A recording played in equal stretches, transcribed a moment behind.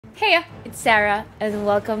Hey, it's Sarah, and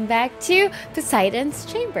welcome back to Poseidon's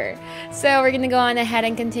Chamber. So we're gonna go on ahead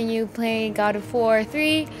and continue playing God of War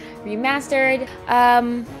 3 Remastered.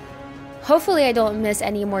 Hopefully I don't miss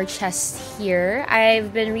any more chests here.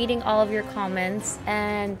 I've been reading all of your comments,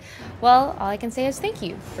 and well, all I can say is thank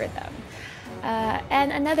you for them.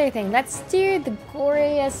 And another thing, let's do the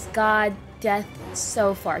goriest god deaths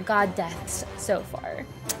so far.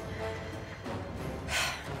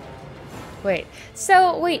 Wait,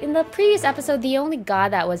 in the previous episode, the only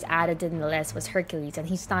god that was added in the list was Hercules, and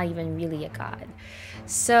he's not even really a god.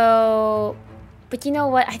 So, but you know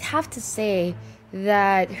what? I'd have to say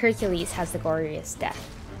that Hercules has the goriest death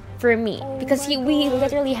for me, because we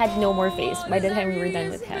literally had no more face by the time we were done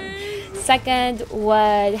with him. Second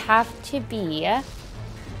would have to be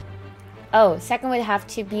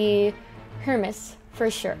Hermes. For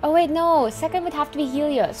sure. Oh wait, no. Second would have to be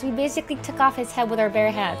Helios. We basically took off his head with our bare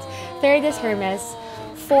hands. Third is Hermes.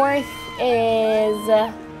 Fourth is...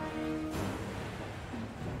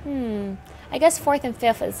 I guess fourth and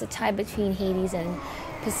fifth is a tie between Hades and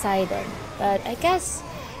Poseidon. But I guess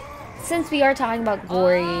since we are talking about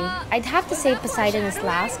gory, I'd have to say Poseidon is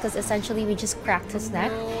last, because essentially we just cracked his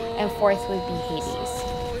neck. And fourth would be Hades.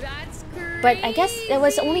 But I guess it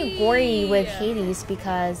was only gory with Hades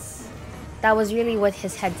because that was really what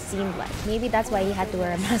his head seemed like. Maybe that's why he had to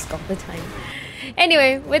wear a mask all the time.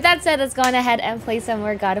 Anyway, with that said, let's go on ahead and play some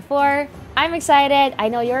more God of War. I'm excited. I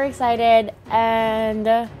know you're excited. And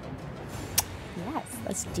yes,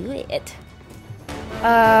 let's do it.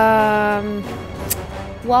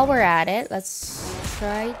 While we're at it, let's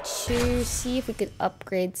try to see if we could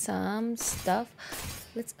upgrade some stuff.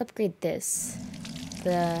 Let's upgrade this.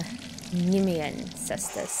 The Nemean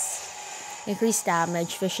Cestus. Increased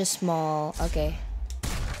damage, vicious small. Okay.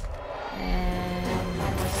 And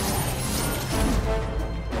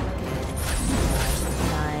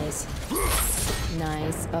nice.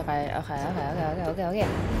 Okay.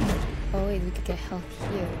 Oh wait, we could get health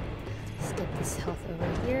here. Let's get this health over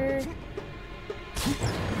here.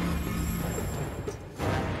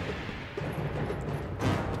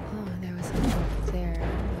 Oh, there was some health there.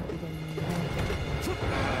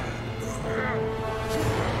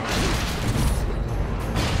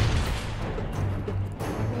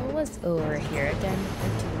 Over here again? I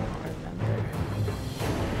do not remember.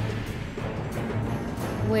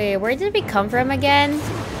 Wait, where did we come from again?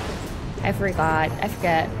 I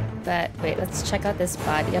forget. But wait, let's check out this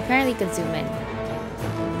body. Apparently you can zoom in.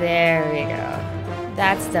 There we go.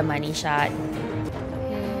 That's the money shot.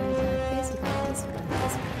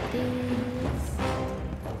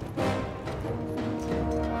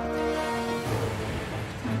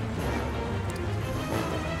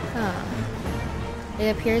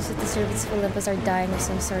 It appears that the servants of Olympus are dying of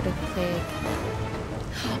some sort of plague.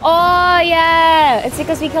 Oh, yeah! It's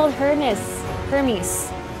because we killed Hermes.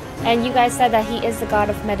 And you guys said that he is the god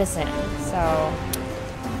of medicine. So,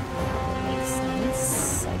 that makes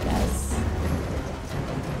sense, I guess.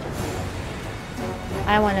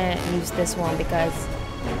 I want to use this one because,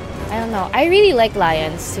 I don't know. I really like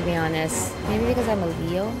lions, to be honest. Maybe because I'm a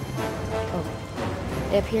Leo? Oh.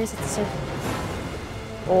 It appears that the servants...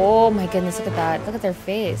 Oh my goodness, look at that. Look at their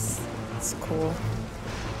face. It's cool.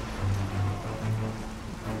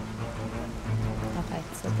 Okay,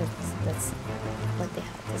 so that's what they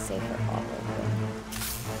have to say for all of them.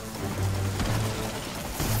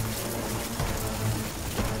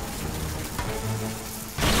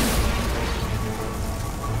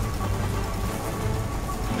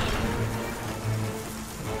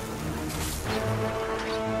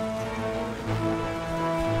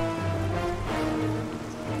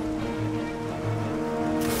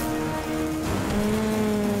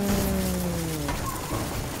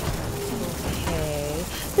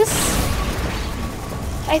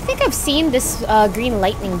 I think I've seen this green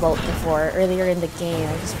lightning bolt before, earlier in the game.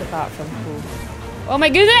 I just forgot from who. Oh my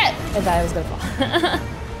goodness! I thought I was gonna fall.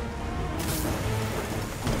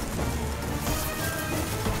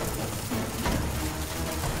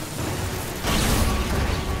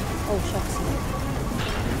 Oh, shucks.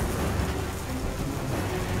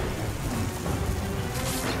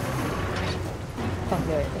 Oh,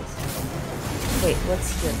 there it is. Wait, what's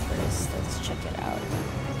here first? Let's check it out.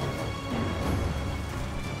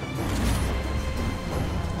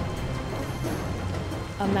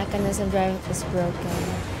 A mechanism driving is broken.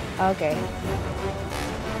 Okay.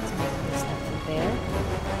 There's nothing there.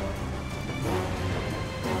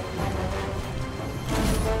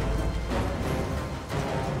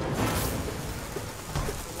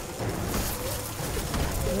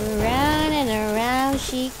 Round and around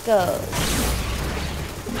she goes.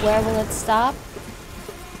 Where will it stop?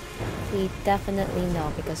 We definitely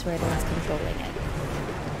know because we're the ones controlling it.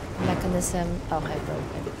 Mechanism. Okay,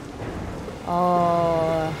 broken.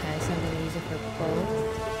 Oh, okay, so I'm gonna use it for both.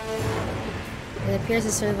 It appears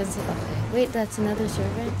the servants. Okay, wait, that's another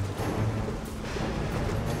servant?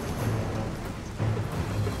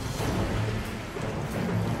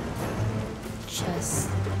 Chest.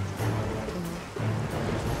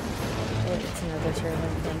 Oh, it's another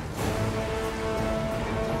servant thing.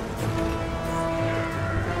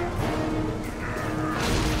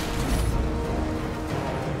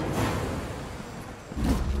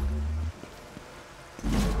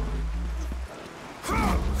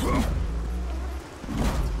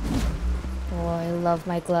 I love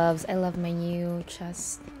my gloves. I love my new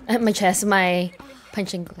chest. My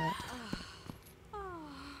punching glove.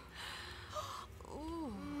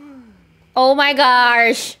 Oh my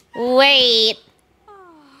gosh! Wait!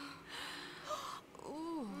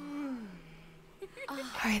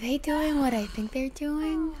 Are they doing what I think they're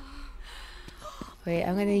doing? Wait,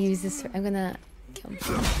 I'm gonna use this. I'm gonna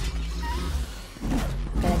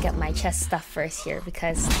get my chest stuff first here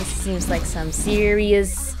because this seems like some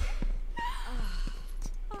serious.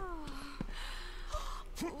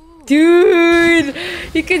 Dude,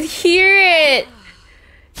 you could hear it.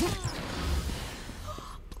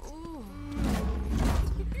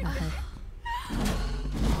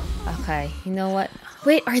 Okay, you know what?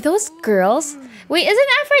 Wait, are those girls? Wait, isn't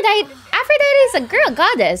Aphrodite? Aphrodite is a girl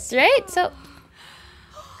goddess, right? So,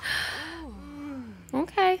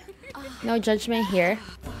 okay, no judgment here.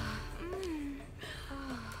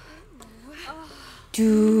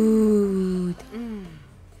 Dude.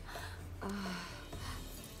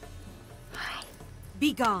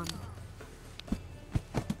 Be gone.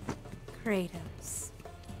 Kratos.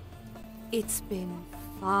 It's been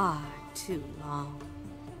far too long.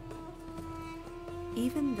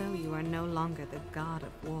 Even though you are no longer the god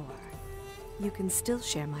of war, you can still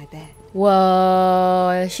share my bed.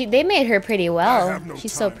 Whoa, they made her pretty well.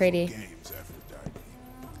 She's so pretty.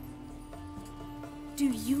 Do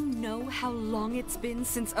you know how long it's been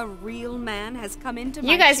since a real man has come into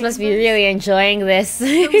my You guys must be chambers? really enjoying this.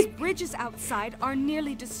 Those bridges outside are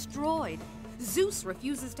nearly destroyed. Zeus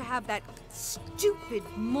refuses to have that stupid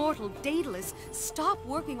mortal Daedalus stop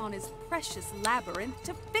working on his precious labyrinth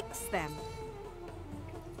to fix them.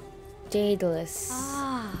 Daedalus.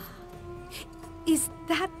 Ah. Is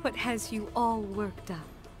that what has you all worked up?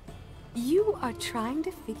 You are trying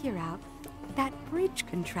to figure out that bridge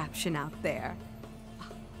contraption out there.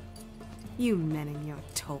 You men and your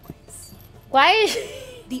toys. Why is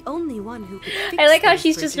the only one who could fix I like how those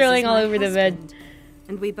she's just bridges rolling is all my over the bed. husband,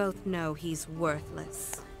 and we both know he's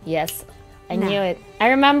worthless. Yes, I Now, knew it. I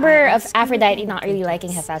remember I of ask you Aphrodite again, not really liking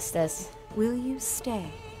Kratos. Hephaestus. Will you stay?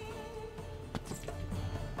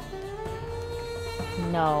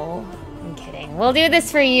 No, I'm kidding. We'll do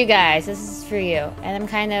this for you guys. This is for you. And I'm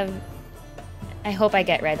kind of... I hope I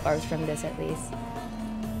get red orbs from this at least.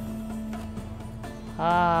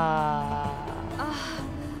 Ah.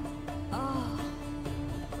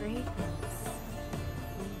 Great.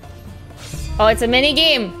 Oh, it's a mini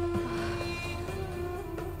game.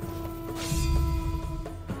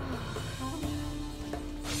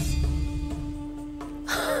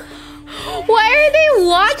 Why are they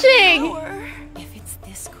watching? If it's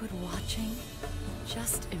this good watching,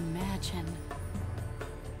 just imagine.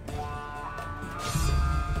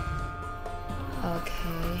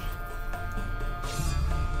 Okay.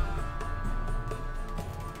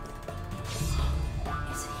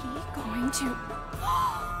 Is he going to...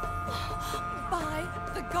 by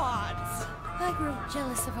the gods? I grow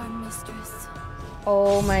jealous of our mistress.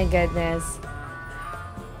 Oh my goodness.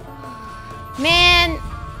 Man!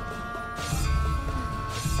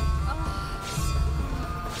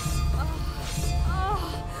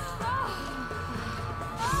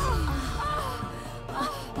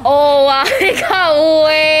 Oh, I got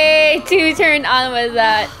way too turned on with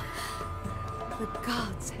that. The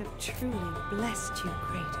gods have truly blessed you,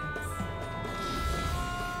 Kratos.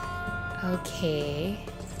 Okay.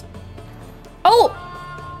 Oh!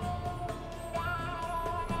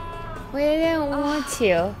 Wait, I didn't want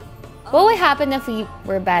to. What would happen if we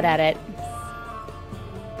were bad at it?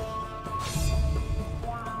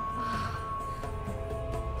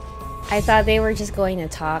 I thought they were just going to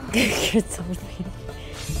talk or something.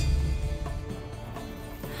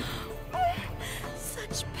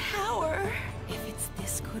 Such power. If it's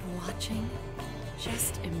this good watching,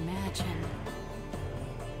 just imagine.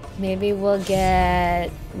 Maybe we'll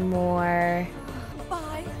get more...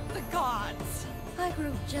 By the gods. I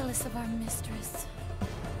grow jealous of our mistress.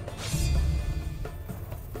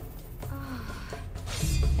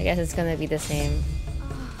 I guess it's gonna be the same.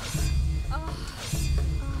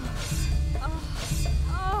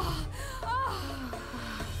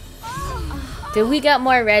 Did we get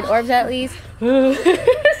more red orbs at least? Good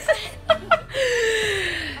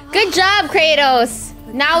job, Kratos!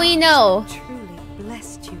 Now we know. Truly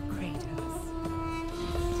blessed you, Kratos.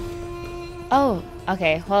 Oh,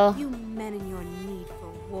 okay, well. You men in your need for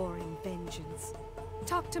war and vengeance.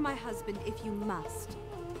 Talk to my husband if you must.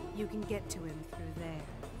 You can get to him through there.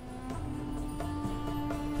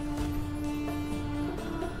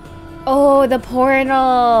 Oh, the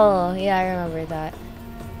portal! Yeah, I remember that.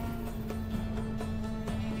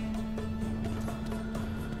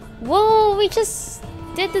 Whoa, we just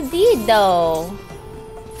did the deed though.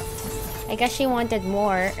 I guess she wanted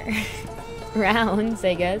more rounds,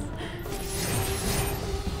 I guess.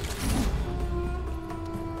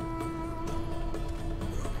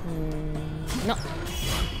 No.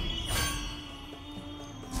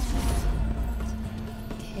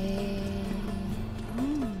 Okay.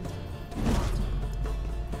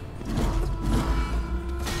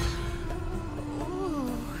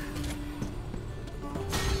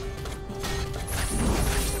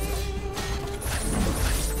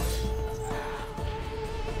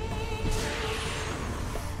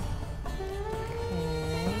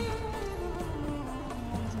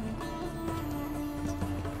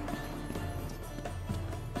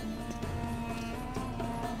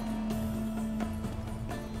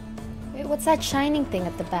 What's that shining thing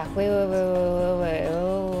at the back? Wait. Oh.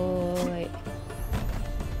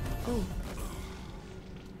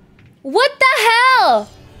 What the hell?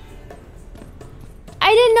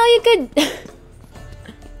 I didn't know you could...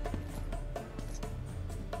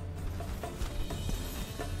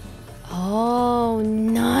 Oh,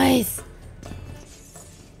 nice.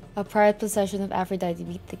 A prized possession of Aphrodite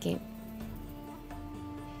beat the game.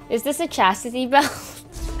 Is this a chastity belt?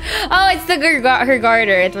 Oh, it's the her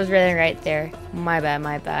garter. It was written right there. My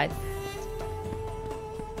bad.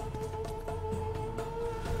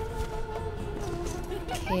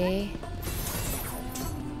 Okay.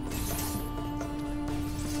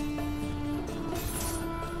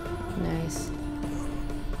 Nice.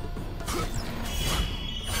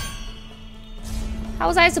 How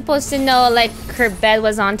was I supposed to know, like, her bed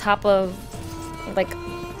was on top of, like,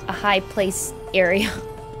 a high place area?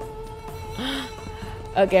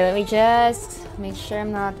 Okay, let me just make sure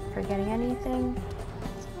I'm not forgetting anything.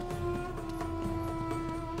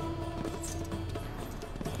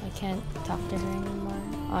 I can't talk to her anymore.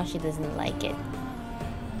 Oh, she doesn't like it.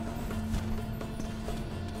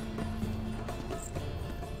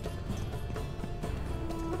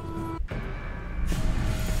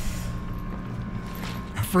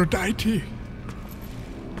 Aphrodite,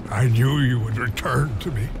 I knew you would return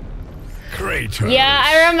to me. Kratos. Yeah,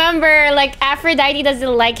 I remember, like, Aphrodite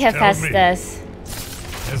doesn't like Hephaestus.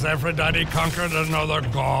 Has Aphrodite conquered another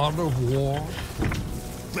god of war?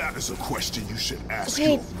 That is a question you should ask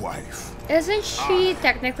Okay. your wife. Isn't she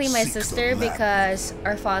technically my seek the sister latter. because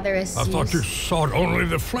our father is I thought you Zeus? sought only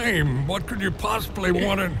the flame. What could you possibly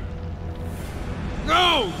want in...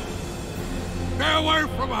 No! Stay away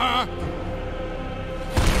from her!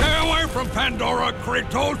 Stay away from Pandora,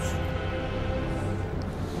 Kratos!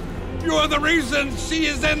 You are the reason she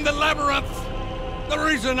is in the labyrinth! The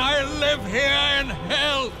reason I live here in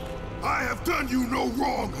hell! I have done you no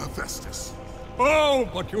wrong, Hephaestus. Oh,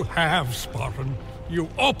 but you have, Spartan. You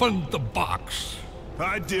opened the box.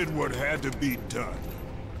 I did what had to be done.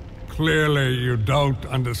 Clearly, you don't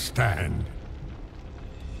understand.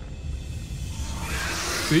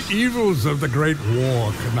 The evils of the Great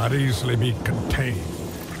War cannot easily be contained.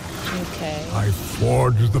 Okay. I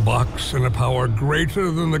forged the box in a power greater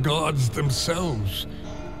than the gods themselves.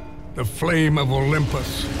 The flame of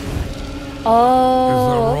Olympus. Oh,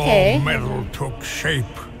 As the raw okay. metal took shape,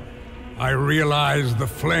 I realized the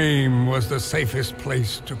flame was the safest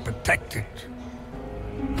place to protect it.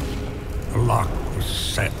 The lock was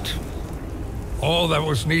set. All that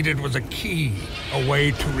was needed was a key, a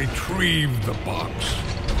way to retrieve the box.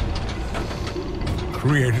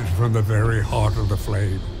 Created from the very heart of the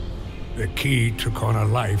flame, the key took on a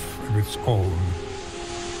life of its own.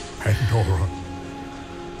 Pandora.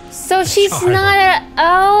 So she's child. not a...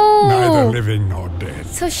 Oh! Neither living nor dead.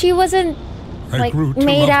 So she wasn't, I like, grew to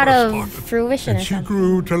made love out her, of Spartan, fruition or and she something.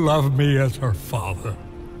 grew to love me as her father.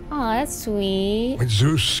 Oh, that's sweet. When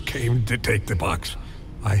Zeus came to take the box,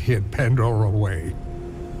 I hid Pandora away.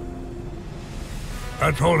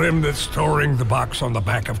 I told him that storing the box on the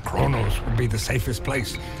back of Cronos would be the safest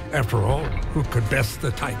place. After all, who could best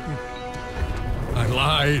the Titan? I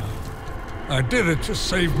lied. I did it to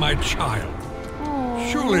save my child.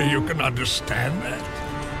 Surely you can understand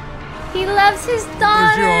that. He loves his It was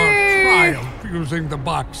daughter! your triumph using the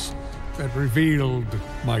box that revealed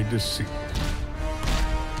my deceit.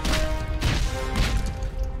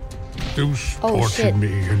 Zeus Oh, tortured shit.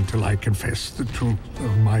 me until I confessed the truth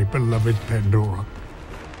of my beloved Pandora.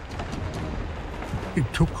 He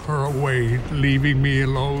took her away, leaving me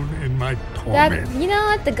alone in my torment. You know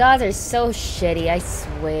what? The gods are so shitty, I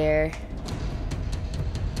swear.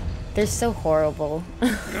 They're so horrible.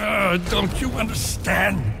 Don't you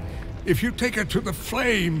understand? If you take her to the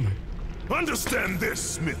flame... Understand this,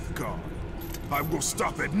 Smith God. I will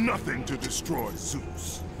stop at nothing to destroy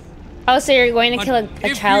Zeus. Oh, so you're going to But kill a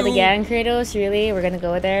if child you- again, Kratos? Really? We're gonna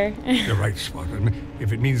go there? You're right, Spartan.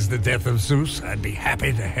 If it means the death of Zeus, I'd be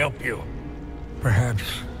happy to help you. Perhaps...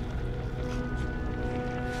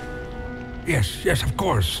 Yes, of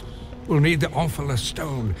course. We'll need the Omphalos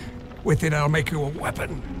stone. With it, I'll make you a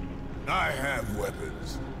weapon. I have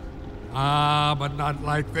weapons. Ah, but not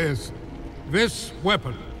like this. This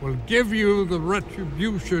weapon will give you the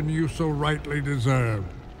retribution you so rightly deserve.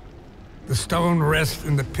 The stone rests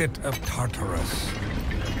in the pit of Tartarus.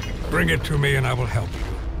 Bring it to me and I will help you.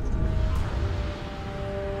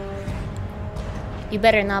 You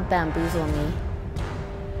better not bamboozle me.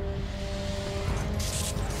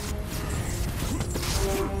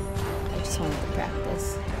 I just wanted to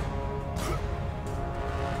practice.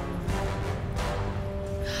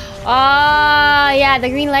 Ah, yeah, the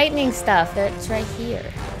green lightning stuff. That's right here.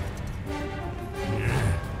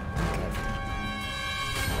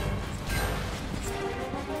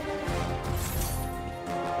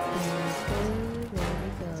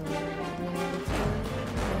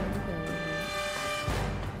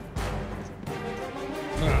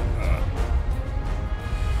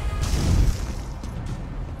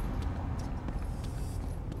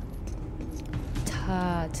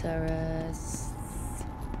 Tartarus.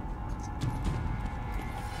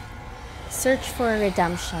 Search for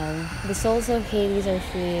redemption. The souls of Hades are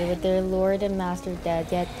free, with their lord and master dead,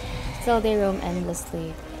 yet still they roam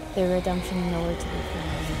endlessly. Their redemption nowhere to be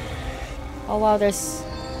found. Oh wow, there's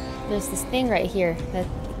this thing right here that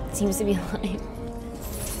seems to be alive.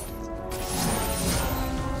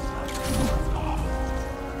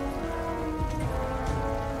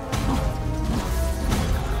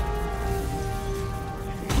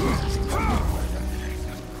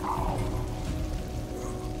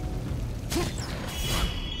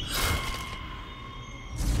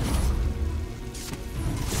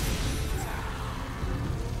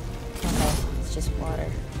 Just water.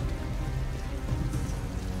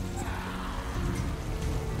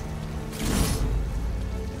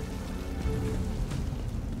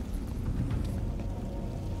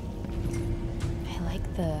 I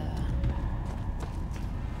like the...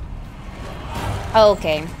 Oh,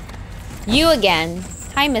 okay. You again.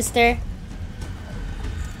 Hi, mister.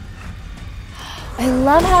 I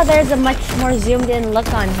love how there's a much more zoomed in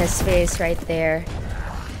look on his face right there.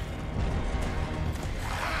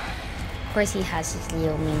 Of course he has his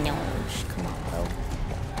little minions. Come on, bro.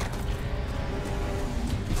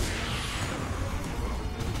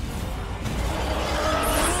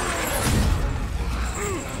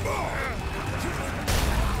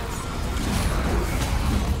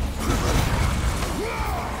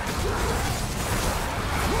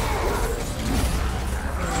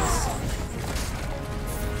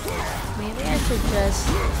 Maybe I should just...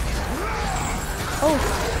 Oh!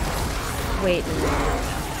 Wait.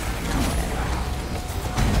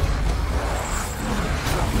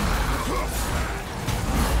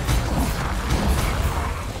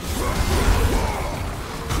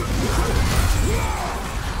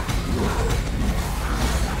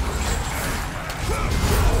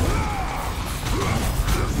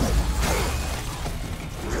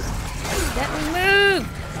 Let me move!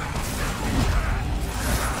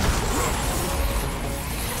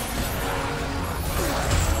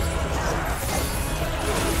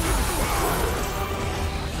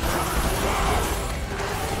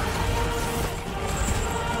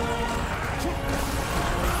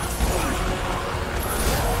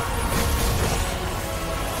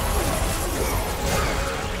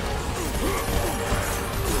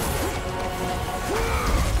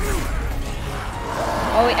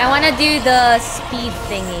 Oh wait, I want to do the speed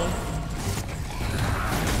thingy.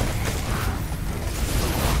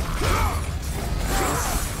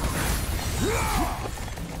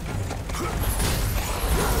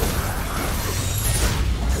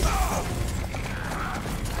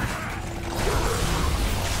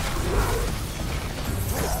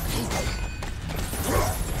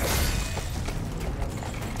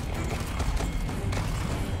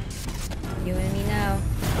 You and me now.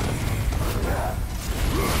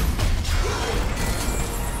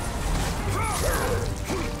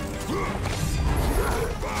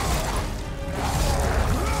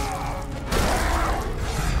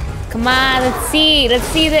 Come on, let's see. Let's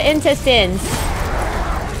see the intestines.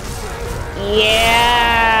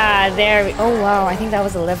 Yeah, there we... Oh, wow. I think that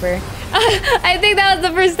was a liver. I think that was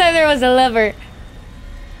the first time there was a liver.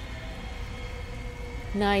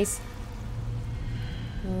 Nice.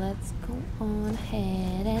 Let's go on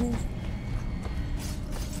ahead and...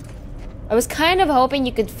 I was kind of hoping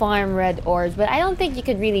you could farm red orbs, but I don't think you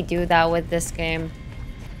could really do that with this game.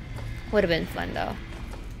 Would have been fun though.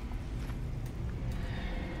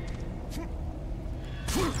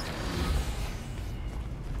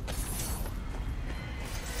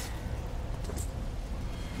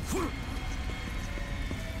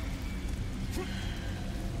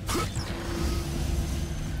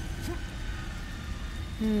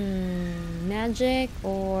 Magic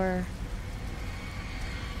or...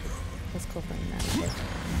 Let's go for magic.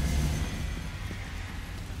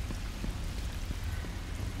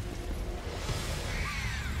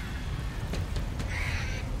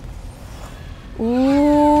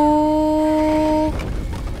 Ooh.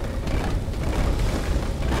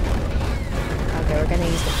 Okay, we're gonna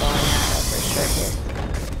use the bow and arrow for sure here.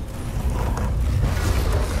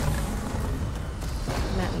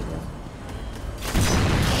 Not me though.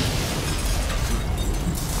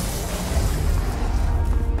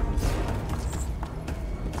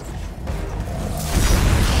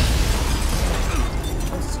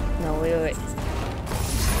 No, wait.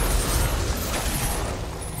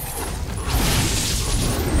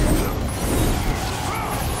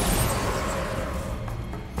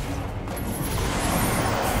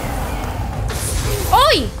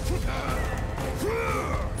 Oi!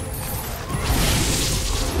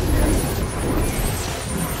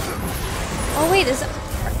 Oh wait,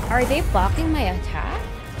 are they blocking my attack?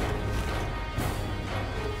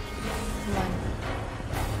 Come on.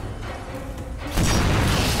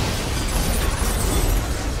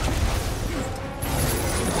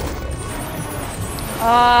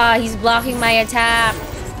 Ah, he's blocking my attack.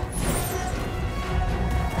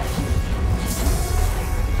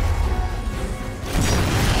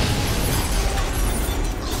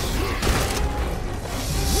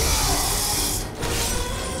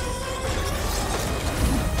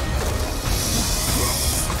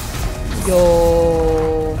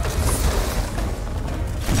 Yo.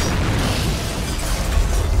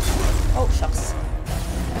 Oh, shucks.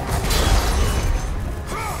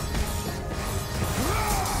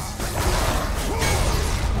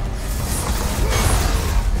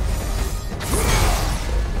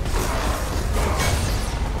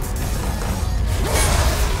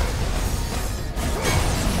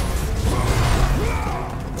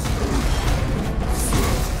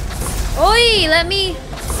 Oi, let me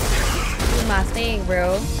do my thing,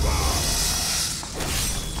 bro.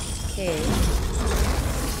 Okay.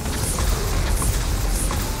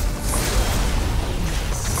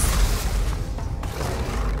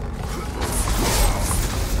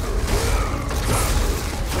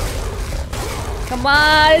 Come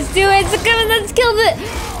on, let's do it. Come on, let's kill it.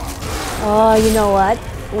 Oh, you know what?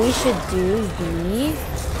 We should do the...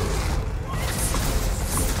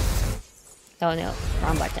 Oh no,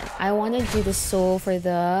 wrong button. I want to do the soul for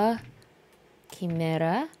the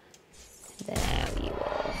Chimera. There we go.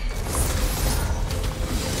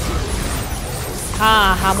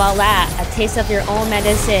 Ah, how about that? A taste of your own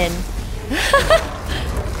medicine. We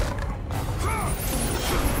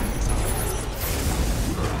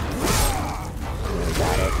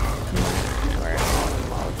got it. Come on, we're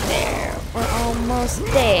almost there. We're almost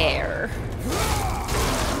there.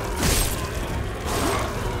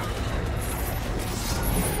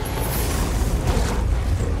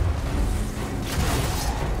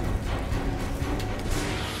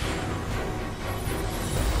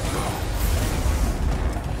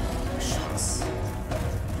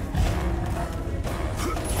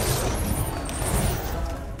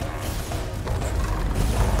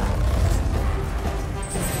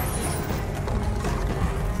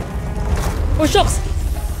 Oh, shucks!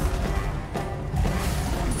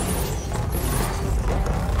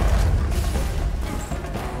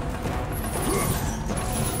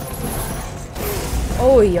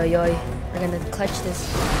 Oi, oi, oi. We're gonna clutch this.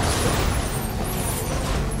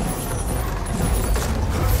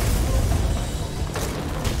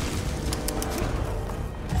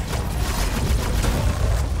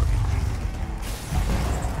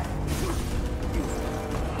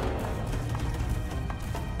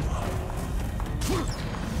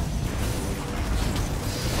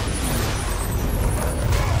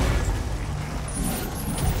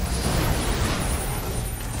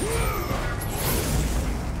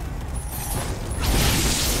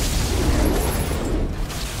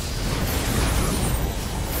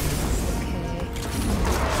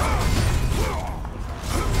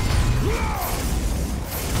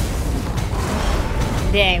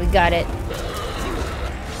 got it.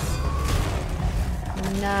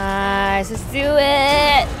 Nice, let's do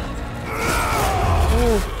it.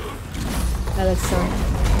 Ooh, that looks so.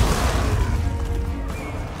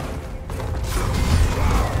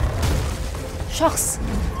 Shucks.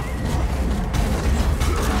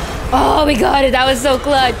 Oh, we got it. That was so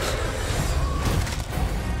clutch.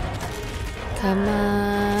 Come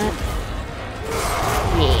on.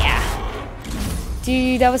 Yeah.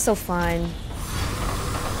 Dude, that was so fun.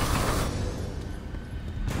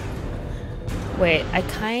 Wait, I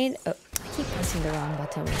keep pressing the wrong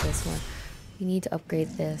button with this one. We need to upgrade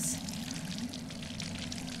this.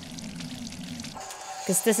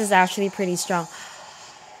 Because this is actually pretty strong.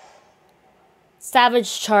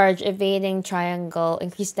 Savage charge, evading triangle,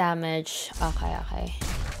 increased damage. Okay.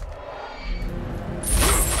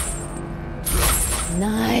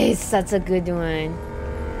 Nice, that's a good one.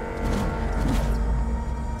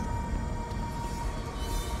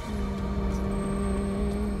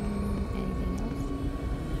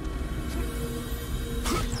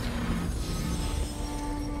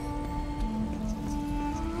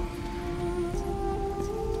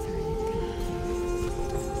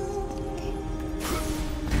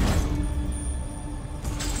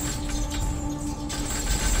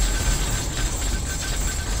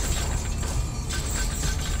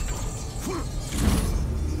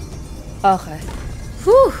 Okay.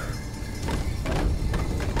 Whew.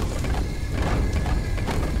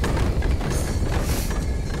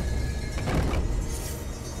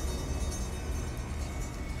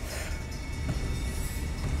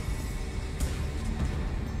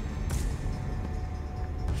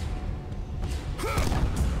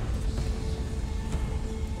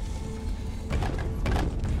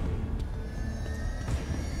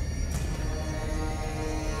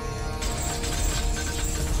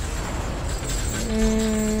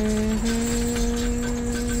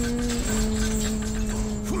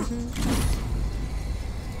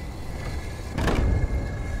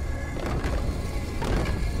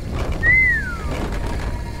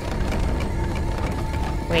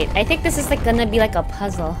 Wait, I think this is like gonna be like a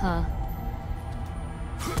puzzle, huh?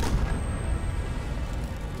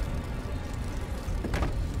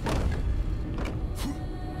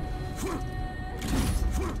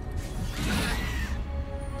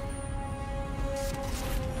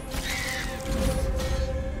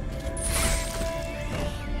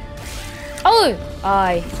 Oh!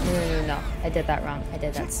 No. I did that wrong. I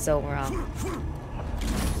did that so wrong.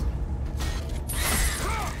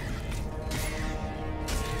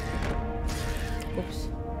 Oops.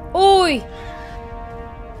 Oi!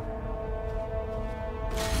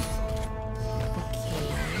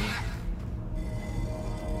 Okay.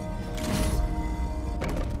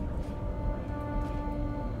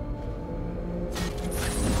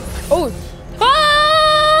 Oh!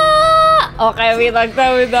 Ah! Okay, we lucked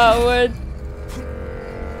out with that one.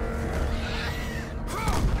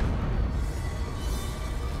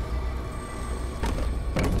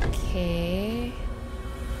 Okay.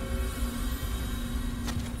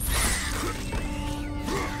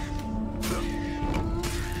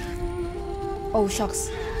 Oh, shucks.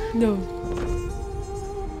 No.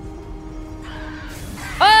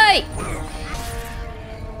 Oi!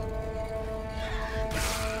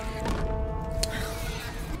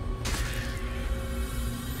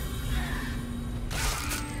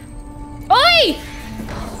 Oi!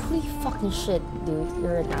 Holy fucking shit, dude.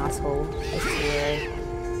 You're an asshole. I swear.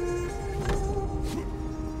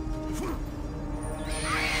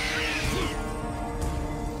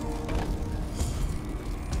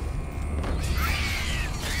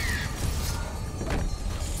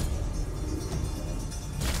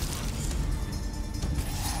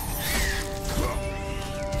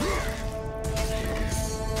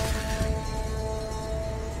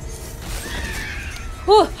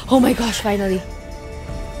 Oh my gosh, finally.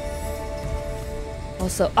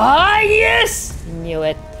 Also, yes! Knew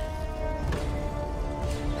it.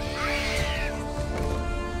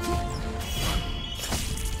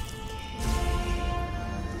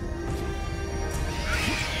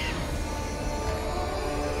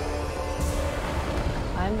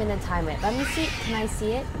 I'm gonna time it. Let me see. Can I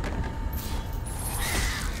see it?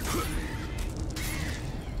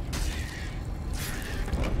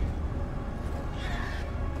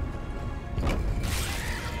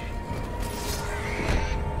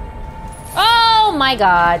 Oh my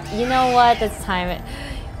god, you know what? Let's time it.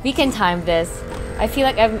 We can time this. I feel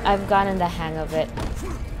like I've gotten the hang of it.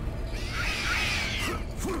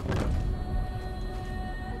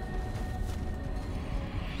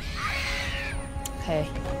 Okay.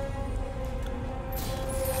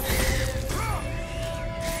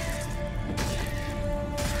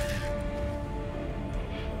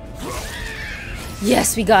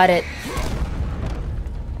 Yes, we got it.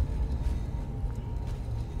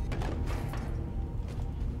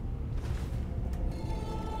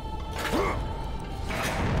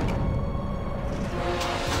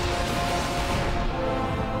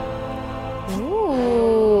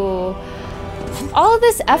 Ooh. All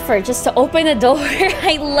this effort just to open a door.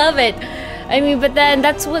 I love it. I mean, but then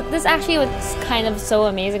that's actually what's kind of so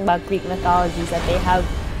amazing about Greek mythology is that they have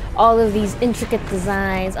all of these intricate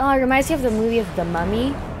designs. Oh, it reminds me of the movie of The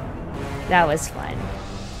Mummy. That was fun.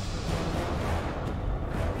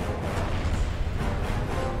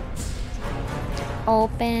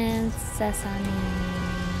 Open sesame.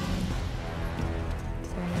 Is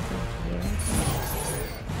there anything here?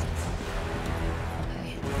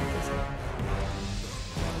 Okay.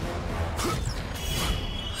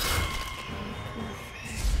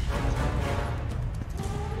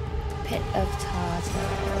 Pit of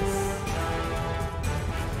Tartarus.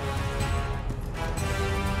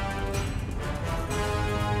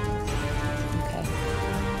 Okay.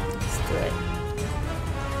 Let's do it.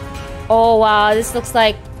 Oh wow, this looks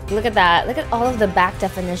like, look at that. Look at all of the back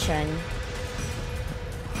definition.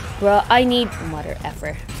 Bro, I need mother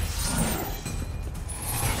effer.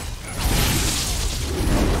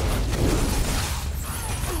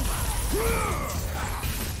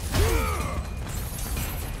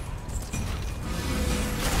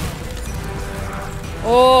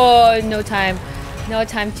 Oh, no time. No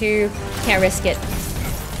time to, can't risk it.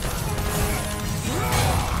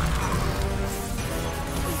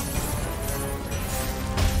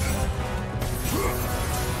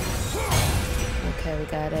 Okay, we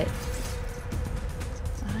got it.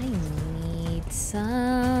 I need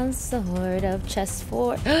some sort of chest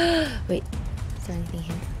for... Wait, is there anything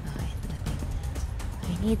here? No, nothing.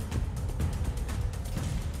 I need...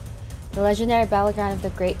 The legendary battleground of the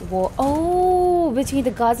Great War. Oh, between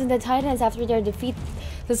the gods and the titans. After their defeat,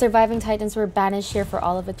 the surviving titans were banished here for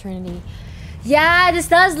all of eternity. Yeah, this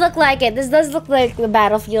does look like it. This does look like the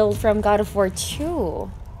battlefield from God of War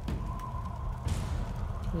 2.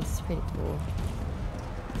 This is pretty cool.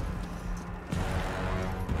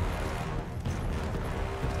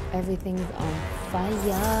 Everything's on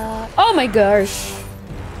fire. Oh my gosh.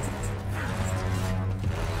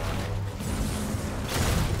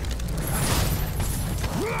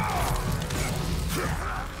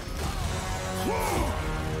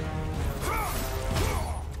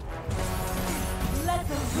 Let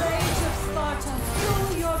the rage of Sparta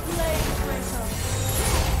fuel your blade, Kratos.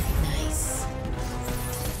 Nice.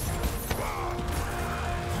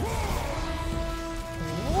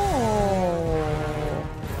 Oh.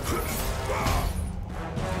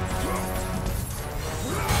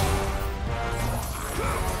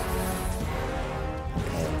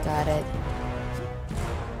 Okay, we got it.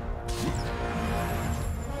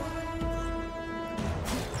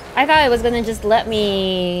 I thought it was gonna just let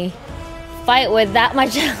me fight with that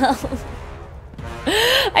much health.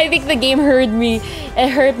 I think the game heard me. It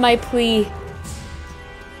heard my plea.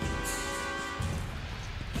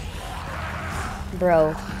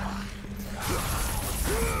 Bro.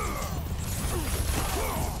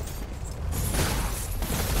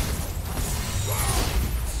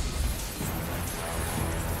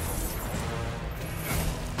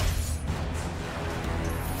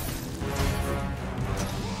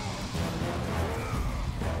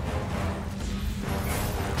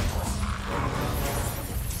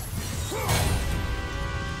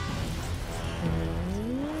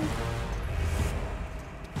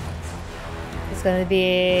 It's gonna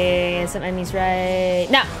be some enemies right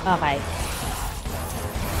now. Okay.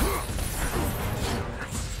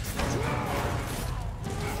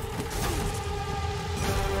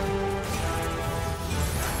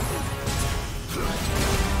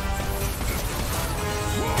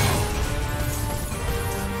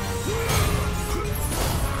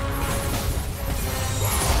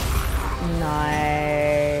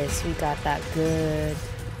 Nice. We got that good.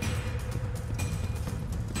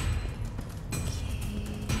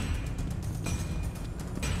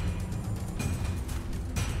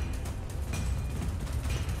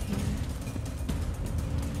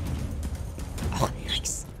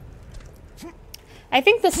 I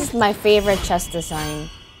think this is my favorite chest design.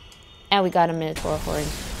 And we got a Minotaur horn.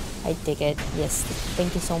 I dig it. Yes.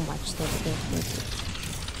 Thank you so much. Thank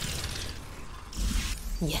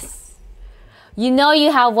you. Yes. You know you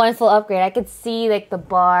have one full upgrade. I could see like the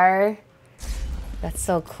bar. That's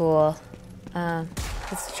so cool.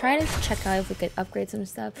 Let's try to check out if we could upgrade some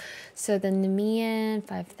stuff. So the Nemean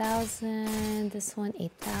 5,000. This one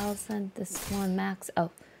 8,000. This one max.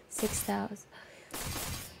 Oh, 6,000.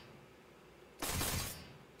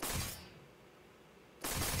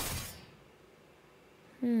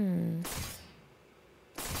 Okay.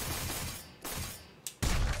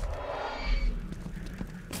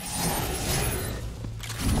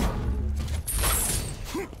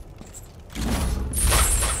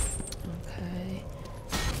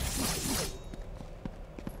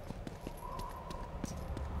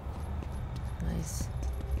 Nice.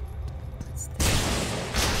 What's this?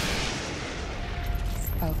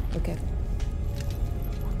 Oh, okay.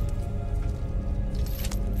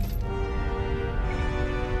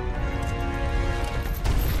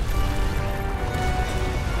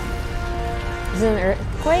 Is it an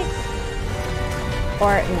earthquake?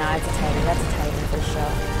 Or, nah, it's a titan. That's a titan for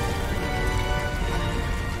sure.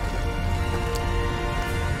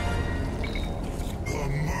 The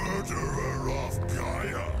murderer of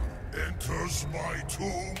Gaia enters my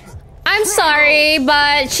tomb. I'm sorry,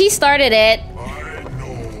 but she started it. I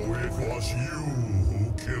know it was you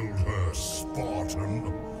who killed her, Spartan.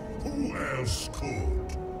 Who else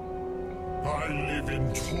could? I live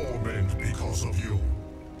in torment because of you.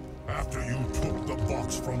 After you took the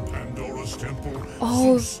box from Pandora's temple,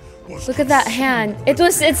 Oh, Zeus was look at that hand.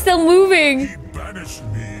 consumed It's still moving. He banished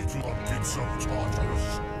me to the pits of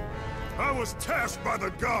Tartarus. I was tasked by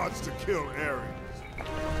the gods to kill Ares.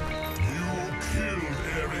 You killed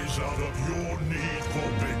Ares out of your need for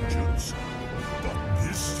vengeance. But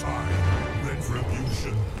this time,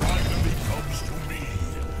 retribution finally comes to me,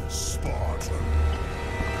 Spartan.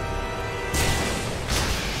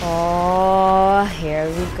 Oh, here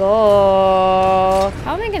we go.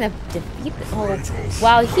 How am I gonna defeat this? Oh,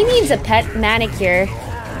 wow, he needs a pet manicure.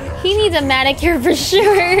 He needs a manicure for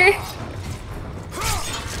sure.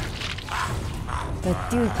 But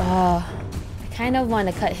dude, I kind of want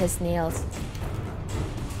to cut his nails.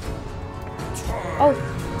 Oh,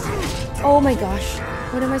 oh my gosh.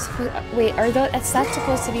 What am I supposed? Wait, is that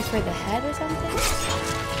supposed to be for the head or something?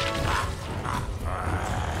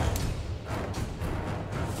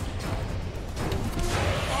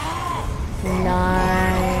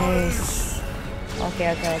 Nice.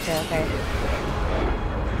 Okay.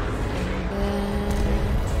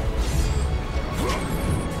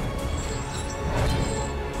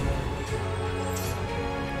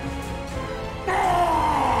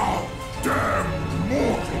 Damn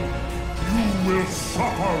mortal! You will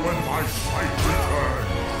suffer when my sight returns.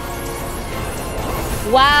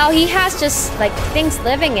 Wow, he has just like things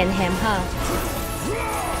living in him, huh?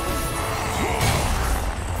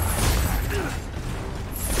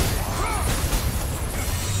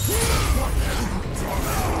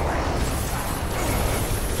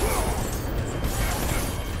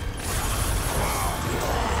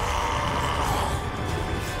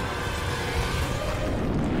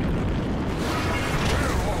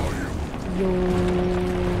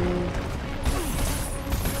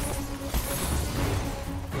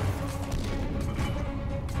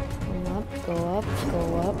 Go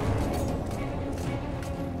up.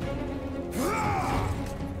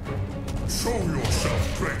 Show yourself,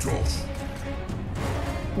 Kratos.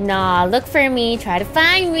 Nah, look for me. Try to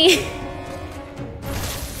find me.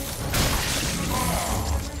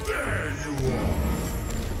 There you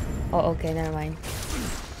are. Oh, okay, never mind.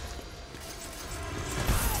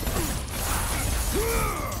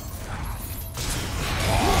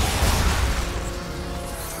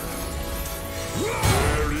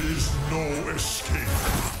 There is no escape.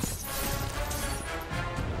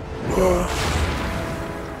 Yo.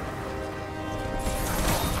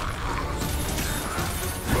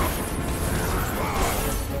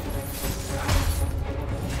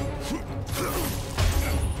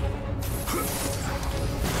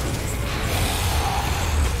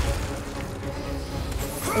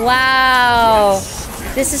 Wow.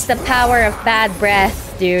 This is the power of bad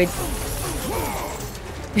breath, dude.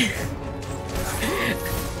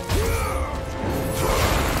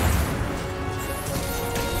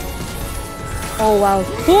 Oh wow.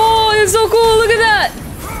 Whoa, it's so cool, look at that!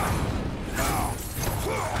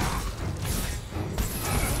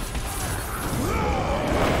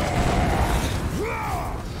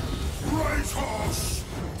 Kratos!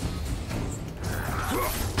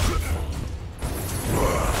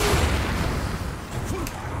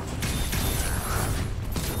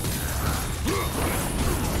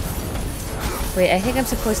 Wait, I think I'm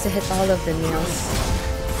supposed to hit all of the nails.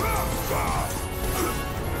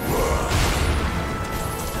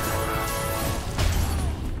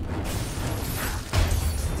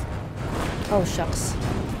 Oh, shucks.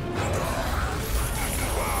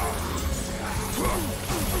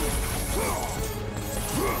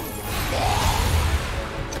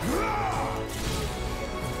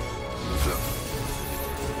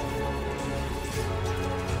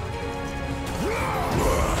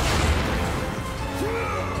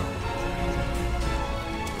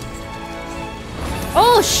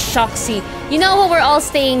 Oh, Shoxy. You know what? We're all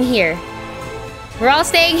staying here. We're all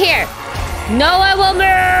staying here. No one will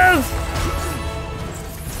move!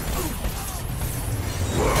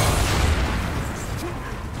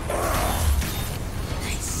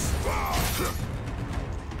 Nice.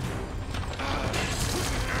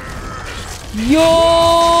 Yo!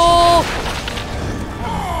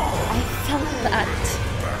 I felt that.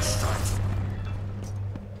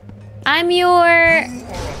 I'm your...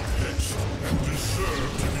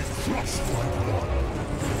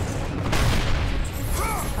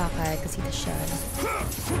 Okay, I can see the shadow.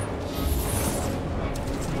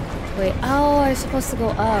 Wait, oh, I'm supposed to go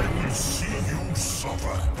up.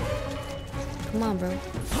 Come on, bro.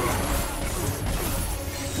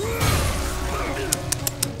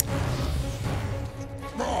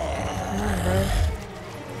 Come on, bro.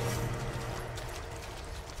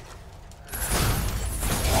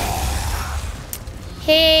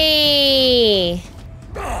 Hey!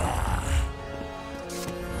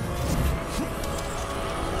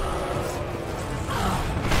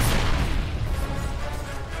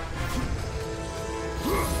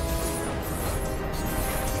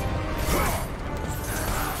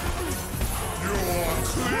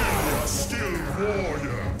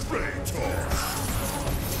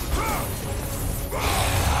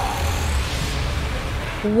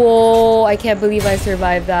 Whoa, I can't believe I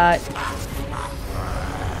survived that. Okay,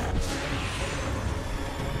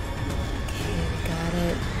 got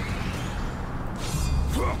it.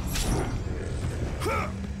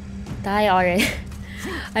 Die already.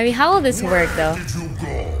 I mean, how will this work though?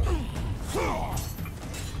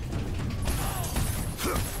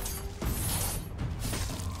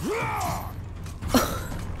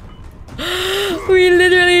 We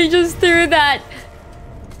literally just threw that.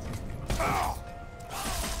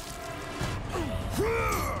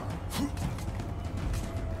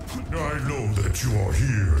 I know that you are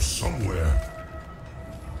here somewhere.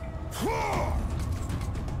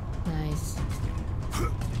 Nice.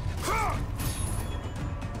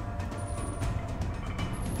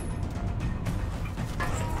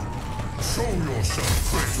 Show yourself,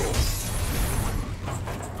 Kratos.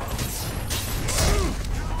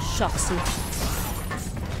 Shoxy.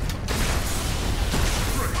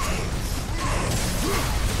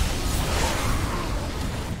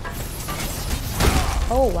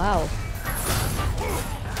 Oh wow.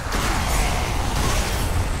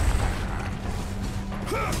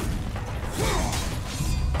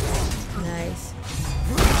 Nice.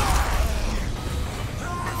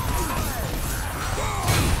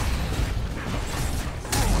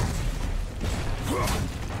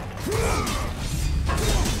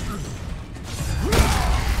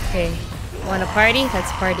 Okay, wanna party?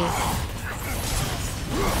 Let's party.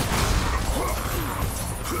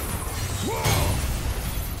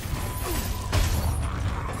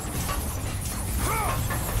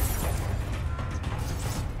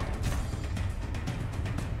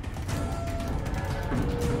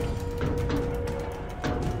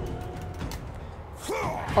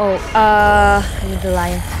 Oh, I need the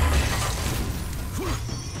lion.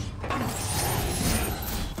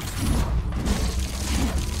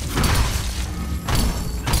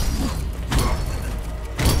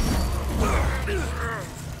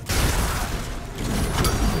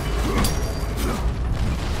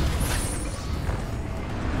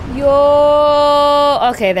 Yo!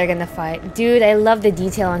 Okay, they're gonna fight. Dude, I love the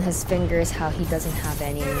detail on his fingers, how he doesn't have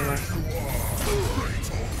any anymore.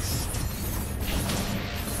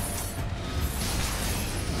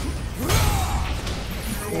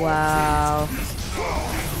 Wow.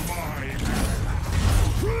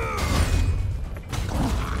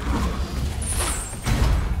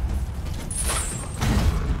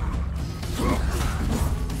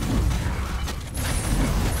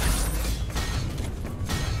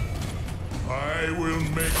 I will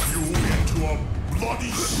make you into a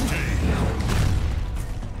bloody stain.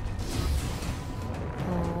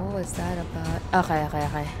 Oh, what's that about?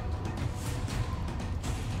 Okay.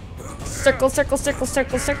 Circle, circle, circle,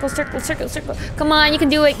 circle, circle, circle, circle, circle. Come on, you can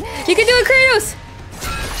do it. You can do it, Kratos!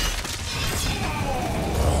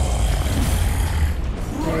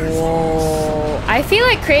 Whoa. I feel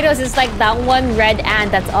like Kratos is like that one red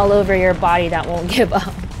ant that's all over your body that won't give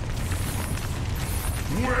up.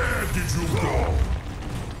 Where did you go?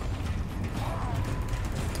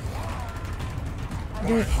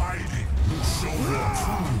 By hiding, you show your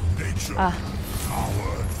true nature.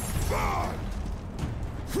 Coward.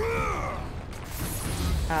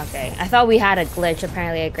 Okay, I thought we had a glitch.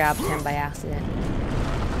 Apparently I grabbed him by accident.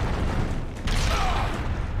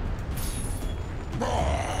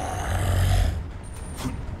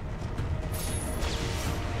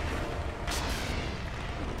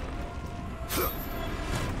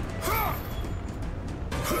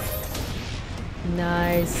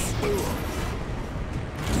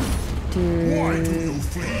 Dude. Why do you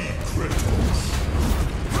flee, Kratos?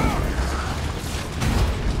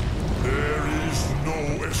 There is no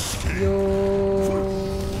escape. Yo.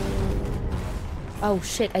 Oh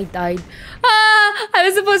shit, I died. Ah! I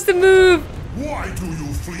was supposed to move! Why do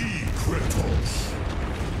you flee, Kratos?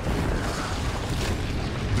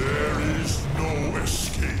 There is no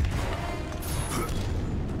escape.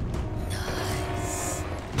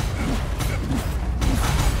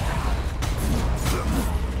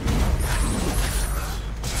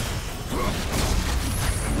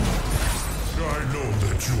 I know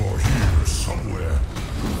that you are here somewhere.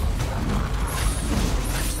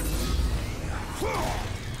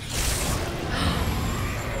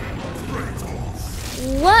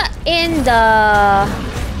 What in the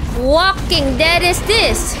Walking Dead is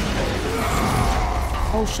this?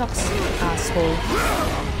 Oh shucks, asshole.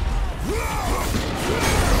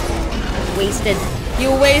 Wasted.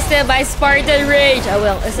 You wasted my Spartan Rage! Oh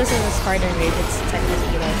well, this isn't a Spartan Rage, it's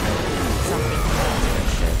technically like something else for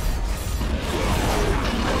sure.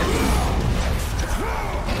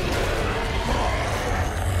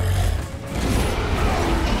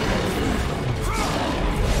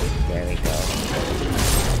 There we go.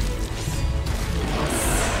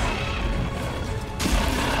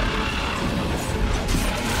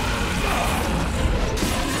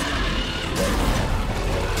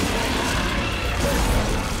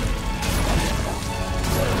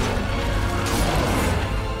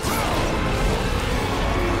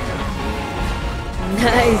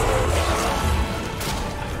 Nice.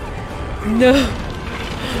 No.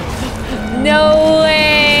 No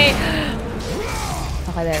way.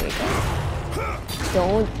 Okay, there we go.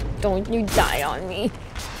 Don't you die on me.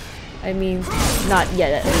 I mean, not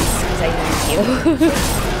yet at least, because I need you.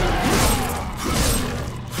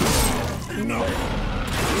 No.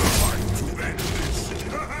 Time to end this.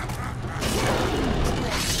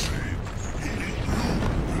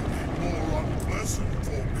 More unpleasant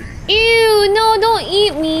for me. Ew, no, don't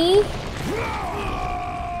eat me.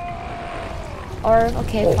 Or,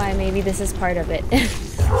 okay, fine, maybe this is part of it.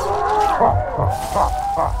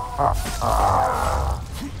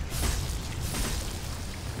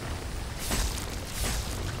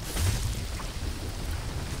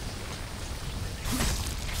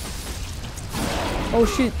 Oh,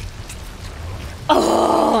 shoot.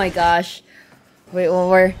 Oh my gosh. Wait, one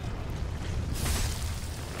more.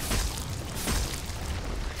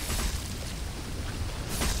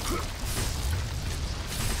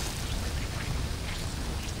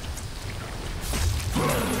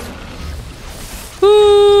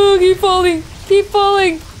 Ooh, keep falling, keep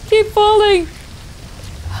falling, keep falling.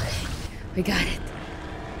 Okay, we got it.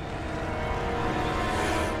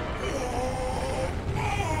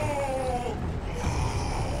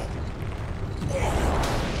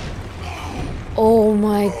 Oh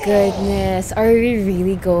my goodness, are we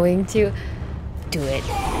really going to do it?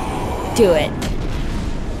 Do it.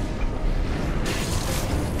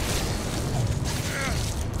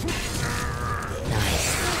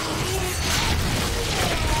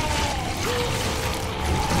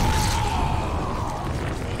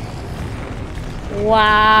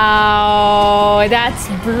 Wow, that's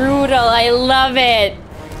brutal. I love it.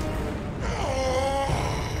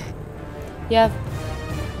 You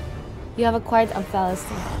have acquired Aphrodite.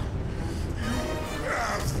 You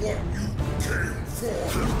have what you came for.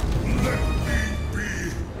 Let me be.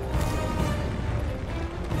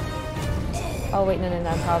 Oh wait, no,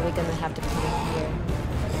 I'm probably gonna have to come in here.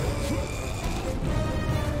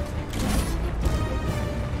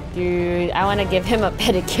 Dude, I want to give him a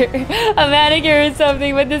pedicure, a manicure or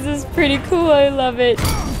something, but this is pretty cool. I love it.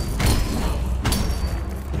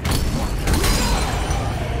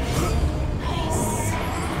 Nice.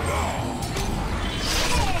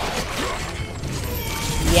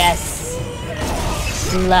 Yes.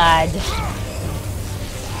 Blood.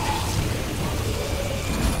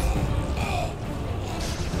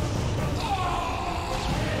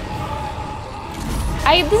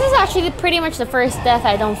 This is actually pretty much the first death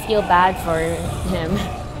I don't feel bad for him.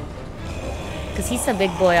 Because he's a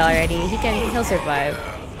big boy already. He'll survive.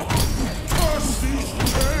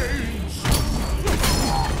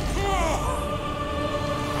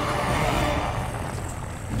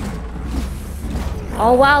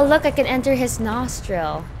 Oh wow, look, I can enter his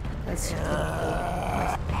nostril. That's really cool.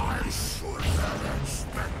 I should have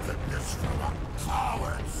expected this from a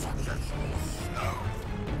coward such as yourself.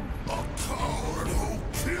 A coward who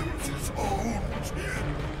kills his own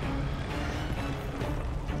kin.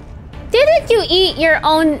 Didn't you eat your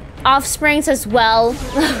own offsprings as well?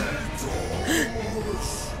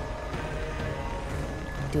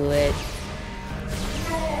 Do it.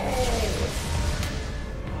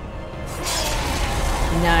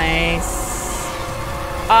 Nice.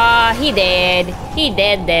 Ah, he did. He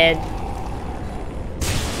did.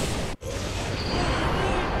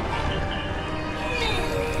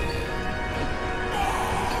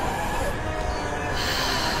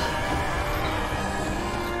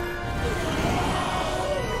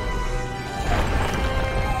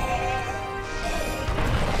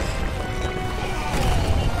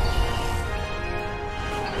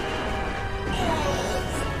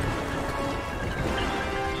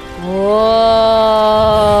 Whoa.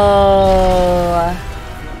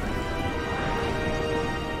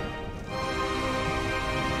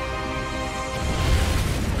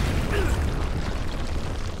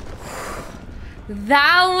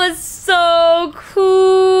 That was so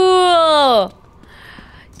cool.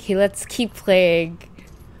 Okay, let's keep playing.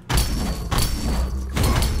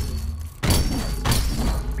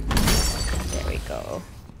 There we go.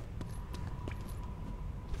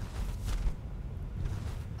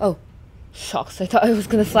 Oh, shucks, I thought I was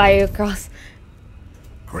gonna fly across.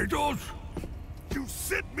 Kratos? You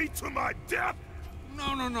sent me to my death?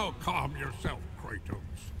 No, calm yourself,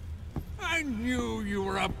 Kratos. I knew you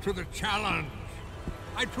were up to the challenge.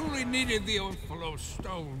 I truly needed the Ophalo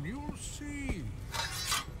stone, you'll see.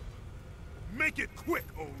 Make it quick,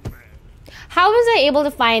 old man. How was I able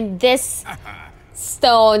to find this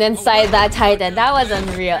stone inside that Titan? That was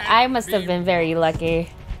unreal. I must have been very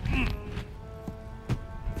lucky.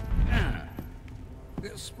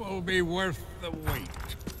 This will be worth the wait.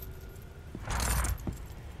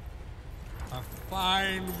 A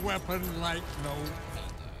fine weapon like no other.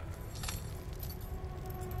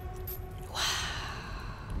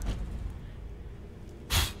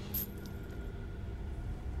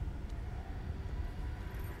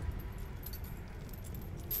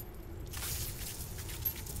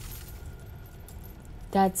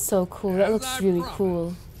 That's so cool. That looks really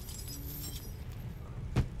cool.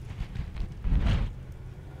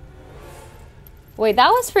 Wait, that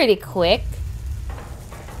was pretty quick.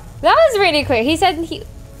 That was really quick. He said he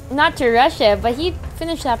not to rush it, but he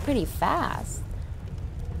finished that pretty fast.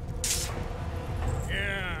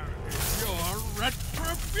 Here is your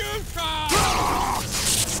retribution!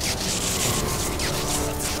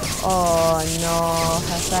 Oh no,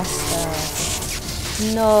 Hephaestus.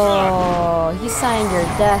 No, he signed your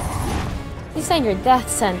death. He signed your death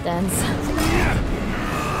sentence.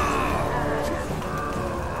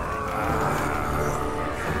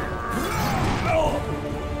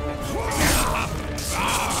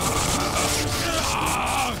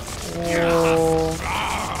 Oh.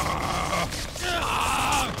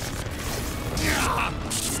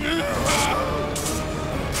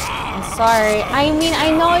 I'm sorry. I mean, I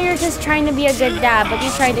know you're just trying to be a good dad, but you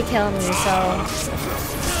tried to kill me, so...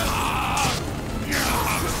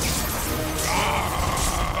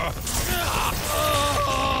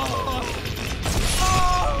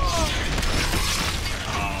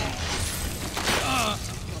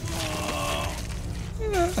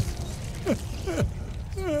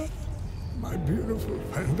 My beautiful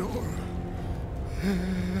Pandora.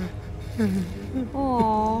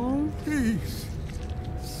 Aww. Please,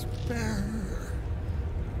 spare her.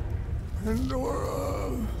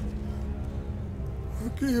 Pandora,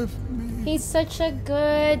 forgive me. He's such a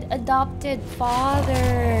good adopted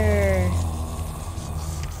father.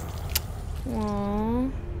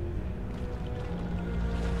 Aww.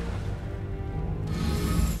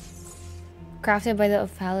 Crafted by the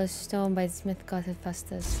Ophalo stone by the smith god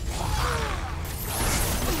Hephaestus.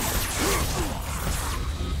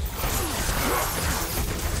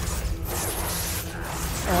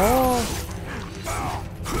 Oh.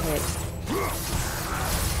 Wait.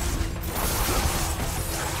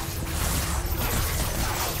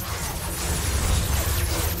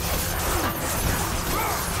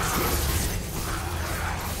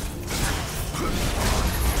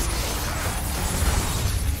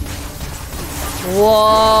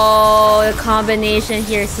 Whoa, the combination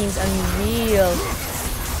here seems unreal.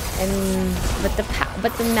 And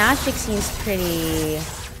but the magic seems pretty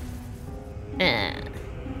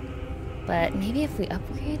But maybe if we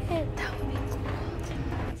upgrade it, that would be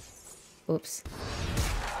cool. Oops.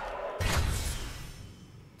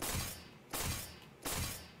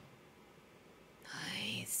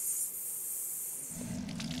 Nice.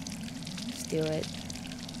 Let's do it.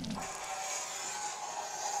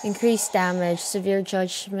 Increased damage, severe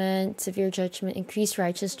judgment, increased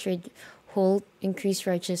righteous trade, hold, increased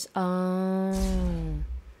righteous.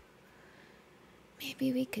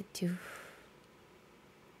 Maybe we could do.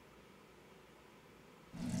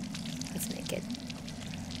 Let's make it.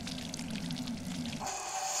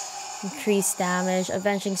 Increased damage,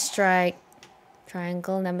 avenging strike,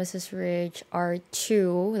 Triangle, Nemesis Ridge,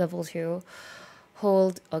 R2, level 2.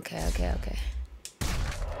 Hold. Okay.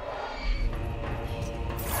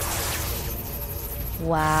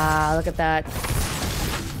 Wow, look at that.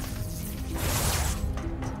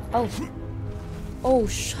 Oh. Oh,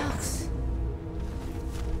 shucks.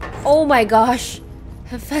 Oh my gosh.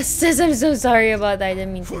 Hephaestus, I'm so sorry about that. I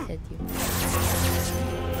didn't mean to hit you.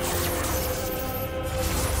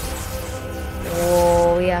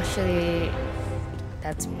 Oh, we actually...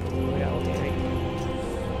 That's brutal, dude.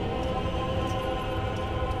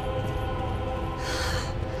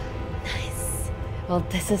 Nice. Well,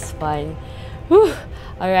 this is fun. Whew.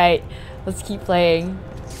 Alright, let's keep playing.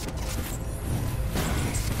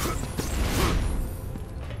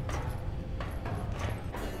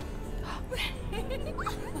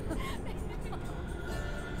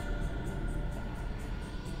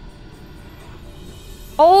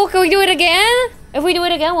 Oh, can we do it again? If we do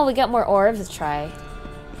it again, will we get more orbs? Let's try.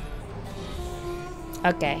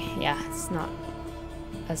 Okay, yeah, it's not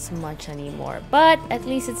as much anymore, but at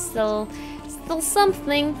least it's still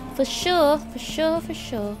something for sure.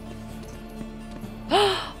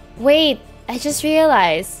 Wait, I just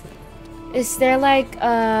realized. Is there like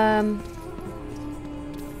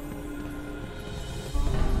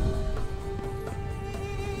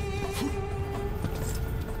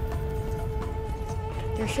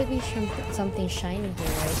there should be something shiny here,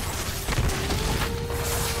 right?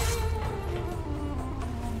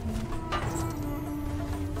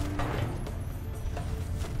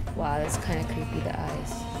 Wow, that's kind of creepy, the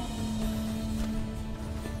eyes.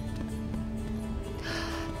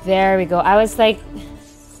 There we go. I was like,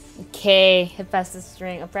 okay, Hephaestus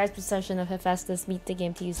string. A prized possession of Hephaestus. Meet the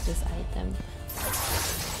game to use this item.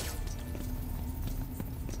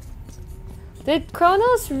 Did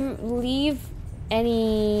Cronos leave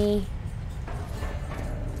any...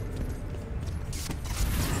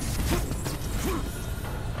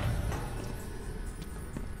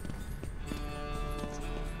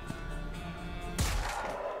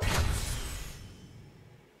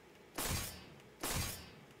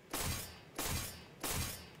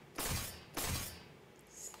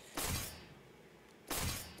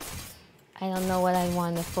 I don't know what I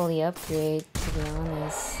want to fully upgrade, to be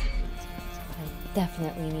honest. I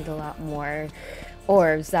definitely need a lot more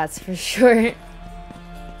orbs, that's for sure. There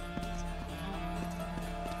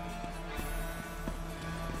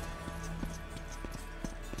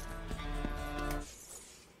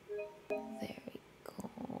we go.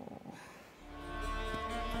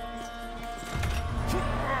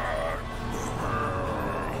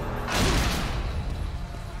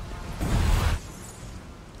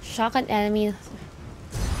 Shock an enemy.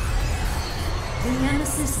 The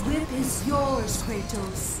Nemesis whip is yours,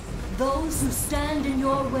 Kratos. Those who stand in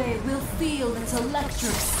your way will feel its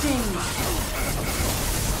electric sting.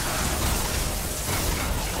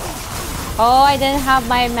 Oh, I didn't have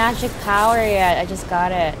my magic power yet. I just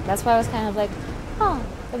got it. That's why I was kind of like, oh,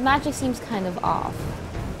 the magic seems kind of off.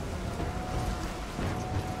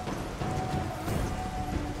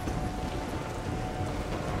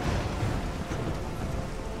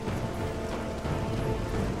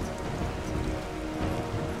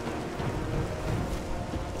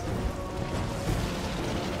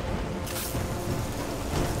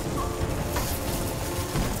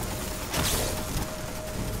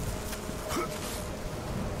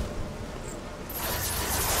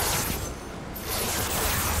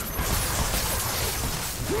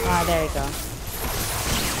 Ah, there you go.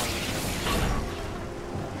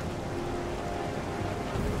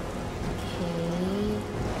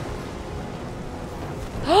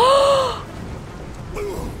 Okay.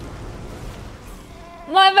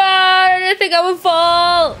 My bad! I didn't think I would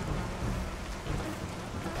fall!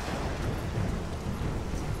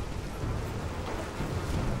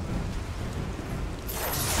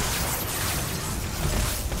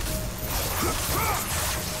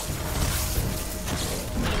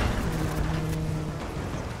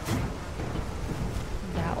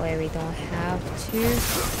 We don't have to.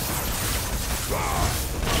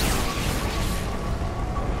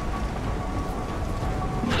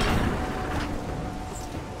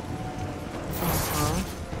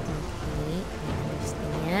 Okay, I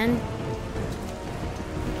understand.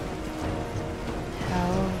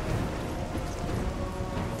 How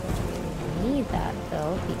do we need that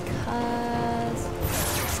though? Because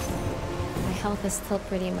my health is still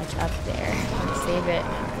pretty much up there. I'll save it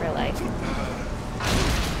for like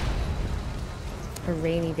a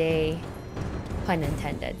rainy day, pun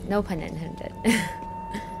intended. No pun intended.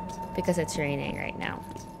 Because it's raining right now.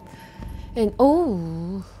 And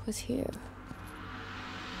oh, what's here?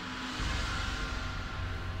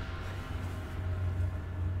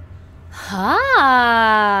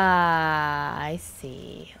 Ah, I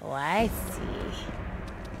see. Oh, I see.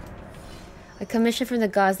 A commission from the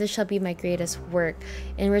gods, this shall be my greatest work.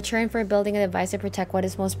 In return for building a device to protect what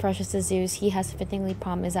is most precious to Zeus, he has fittingly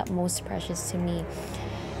promised that most precious to me.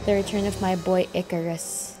 The return of my boy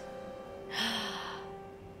Icarus.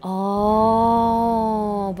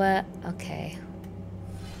 Oh, but okay.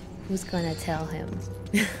 Who's gonna tell him?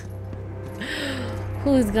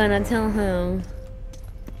 Who's gonna tell him?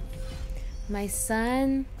 My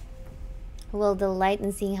son will delight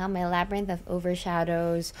in seeing how my labyrinth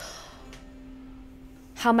overshadows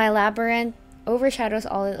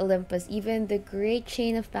all in Olympus. Even the great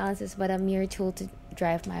chain of balance is but a mere tool to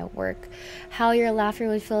drive my work. How your laughter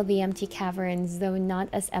would fill the empty caverns, though not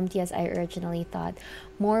as empty as I originally thought.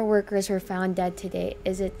 More workers were found dead today.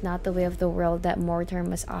 Is it not the way of the world that mortar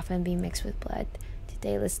must often be mixed with blood?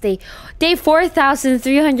 Today, let's day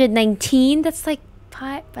 4,319. That's like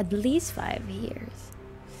at least 5 years.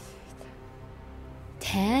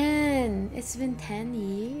 10. It's been 10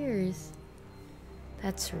 years.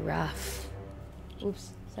 That's rough. Oops,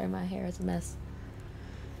 sorry, my hair is a mess.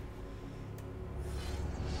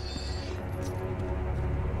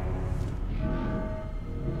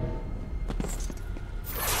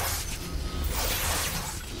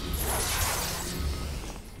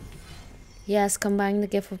 Yes, combining the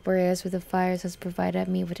gift of Boreas with the fires has provided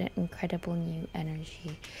me with an incredible new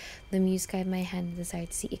energy. The muse guide my hand and desire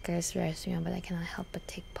to see Icarus rise me on, but I cannot help but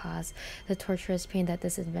take pause. The torturous pain that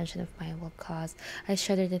this invention of mine will cause. I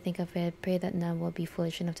shudder to think of it. Pray that none will be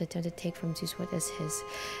foolish enough to attempt to take from Zeus what is his.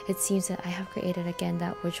 It seems that I have created again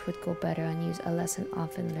that which would go better unused, a lesson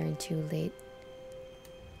often learned too late.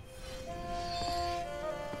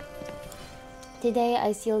 Today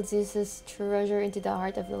I sealed Zeus's treasure into the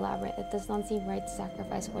heart of the labyrinth. It does not seem right to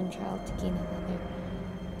sacrifice one child to gain another.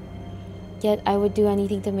 Yet I would do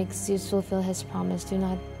anything to make Zeus fulfill his promise. Do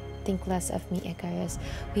not think less of me, Icarus.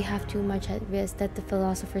 We have too much at risk. Let the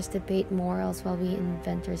philosophers debate morals while we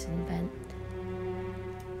inventors invent.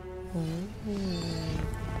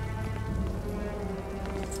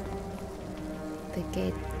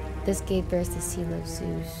 This gate bears the seal of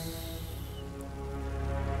Zeus.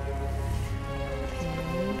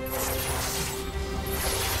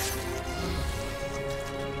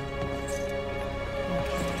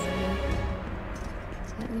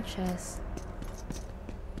 Just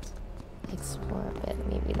explore a bit.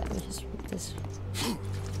 Maybe let me just read this.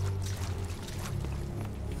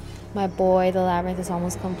 My boy, the labyrinth is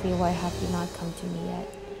almost complete. Why have you not come to me yet?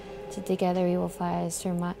 Together we will fly. I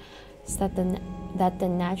surmise that the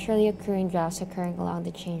naturally occurring drafts occurring along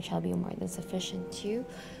the chain shall be more than sufficient too.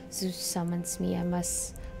 Zeus summons me. I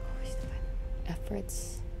must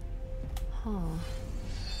efforts.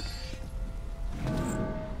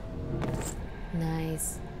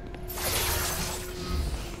 Nice.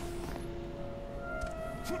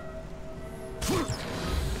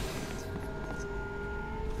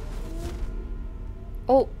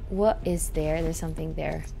 Oh, what is there? There's something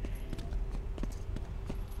there.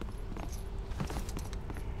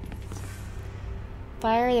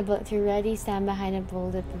 Fire the bullet to ready, stand behind a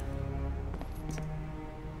bullet.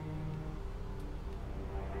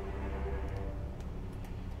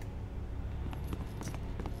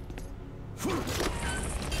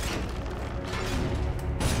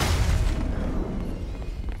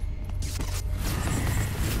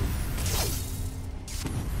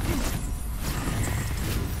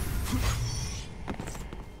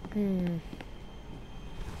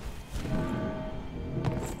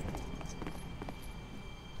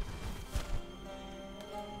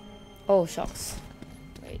 Oh, shucks.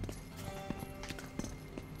 Wait.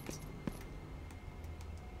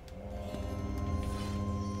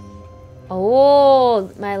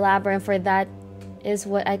 Oh, my labyrinth, for that is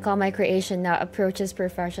what I call my creation now. Approaches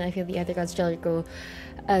perfection. I feel the other gods shall go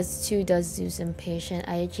as too does Zeus impatient.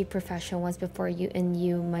 I achieved perfection once before you, and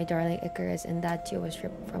you, my darling Icarus, and that too was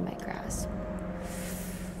stripped from my grasp.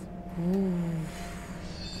 Ooh.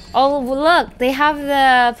 Oh, look! They have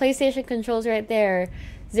the PlayStation controls right there.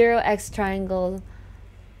 0x triangle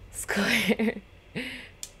square.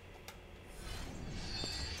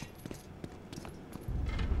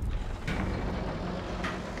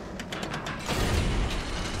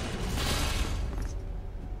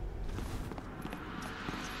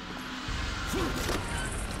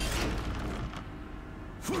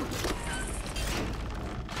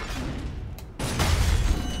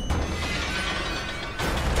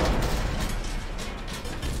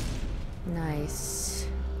 Nice.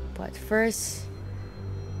 But first,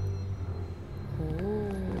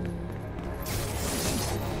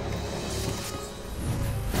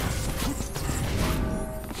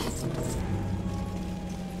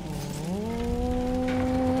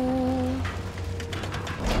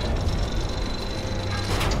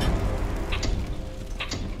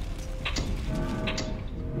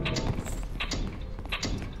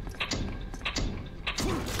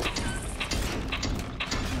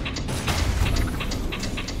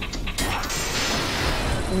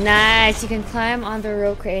 Nice! You can climb on the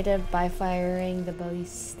rope created by firing the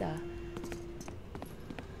ballista.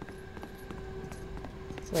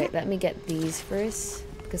 Wait, let me get these first.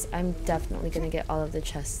 Because I'm definitely gonna get all of the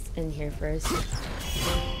chests in here first.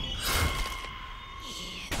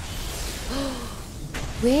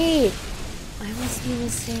 Wait! I must be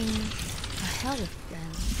missing a health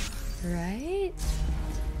then. Right?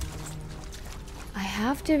 I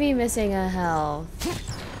have to be missing a health.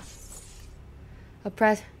 A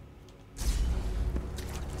press.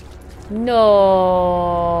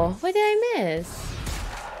 No! What did I miss?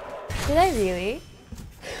 Did I really?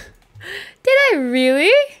 Did I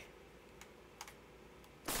really?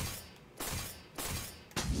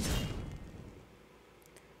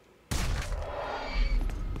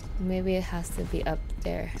 Maybe it has to be up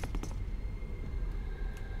there.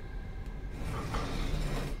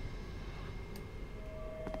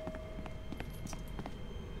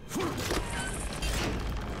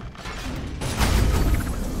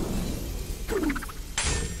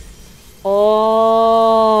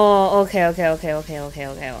 Oh, okay.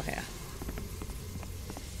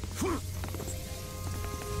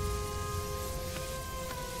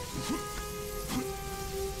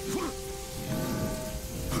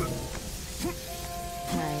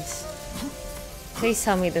 Nice. Please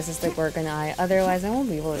tell me this is the Gorgon Eye, otherwise I won't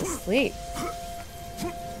be able to sleep.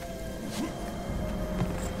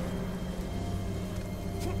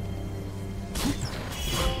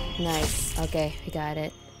 Nice. Okay, we got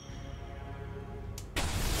it.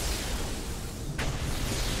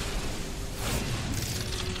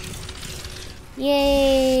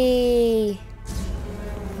 Yay!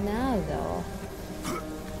 Now though.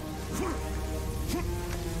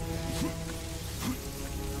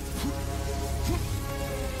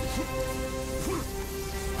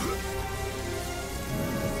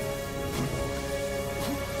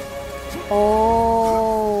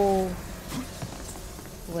 Oh.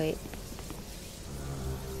 Wait.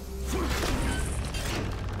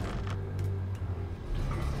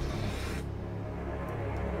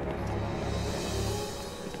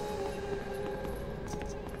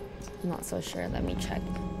 I'm not so sure. Let me check.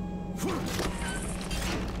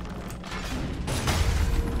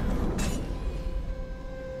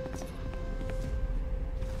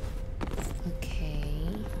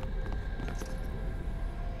 Okay.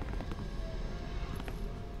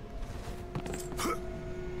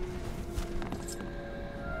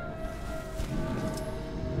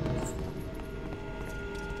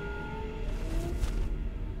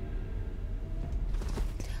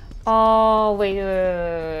 Oh, wait.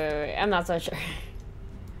 I'm not so sure.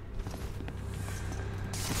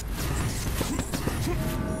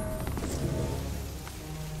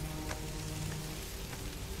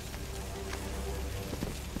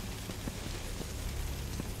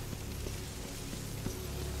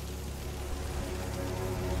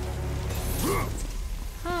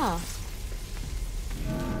 Huh.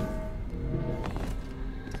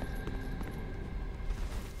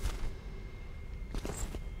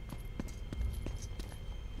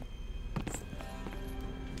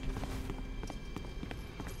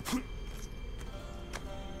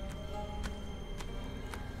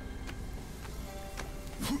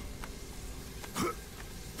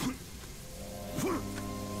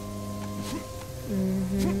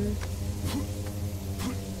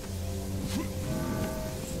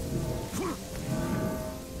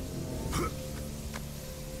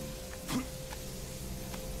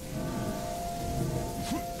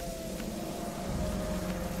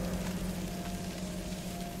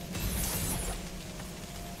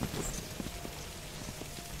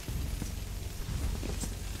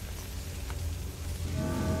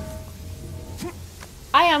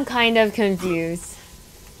 I am kind of confused.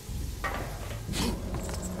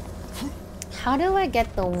 How do I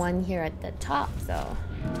get the one here at the top, though?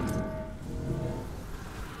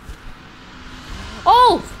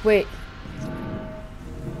 Oh! Wait.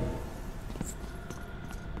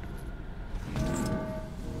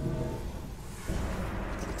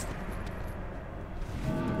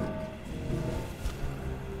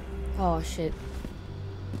 Oh, shit.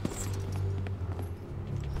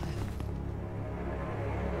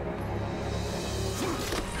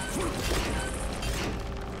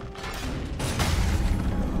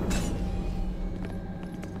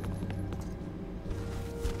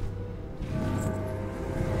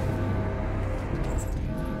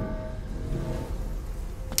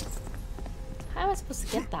 How am I supposed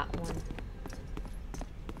to get that one?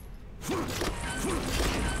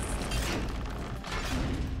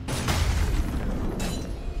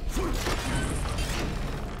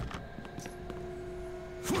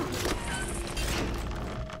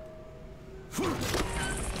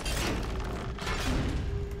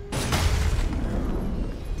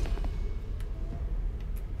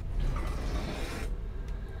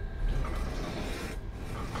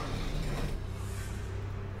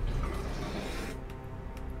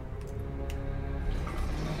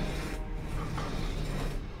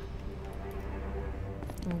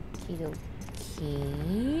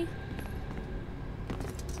 Okay.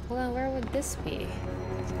 Hold on, where would this be?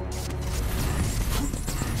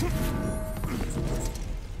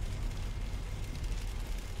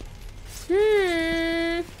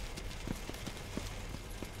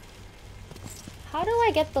 How do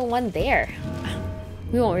I get the one there?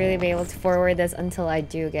 We won't really be able to forward this until I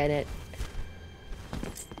do get it.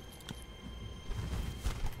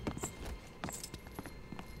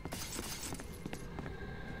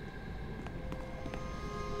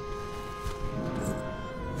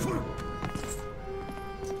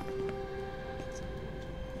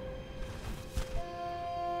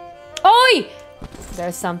 Oi!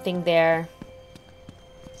 There's something there.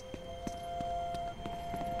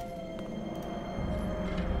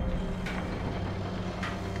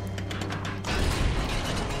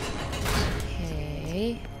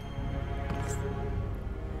 Okay.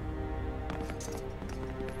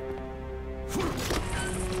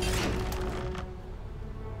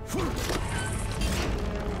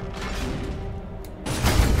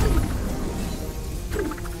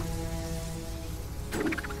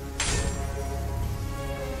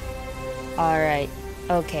 Alright,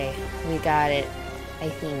 okay, we got it, I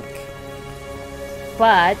think.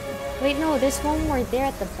 But, wait, no, there's one more there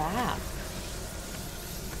at the back.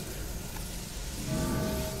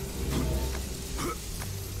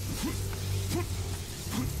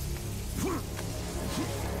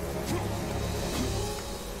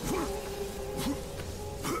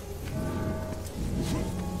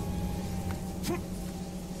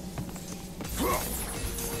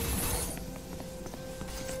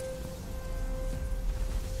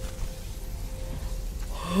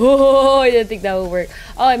 Oh, I didn't think that would work.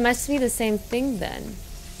 Oh, it must be the same thing then.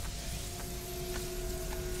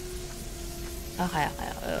 Okay,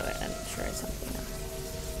 I'm sure it's something else.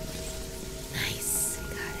 Nice,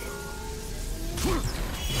 got it.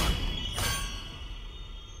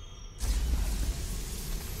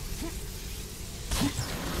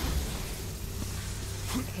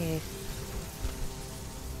 Okay.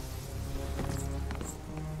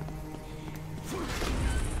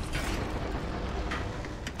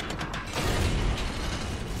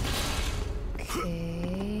 Okay.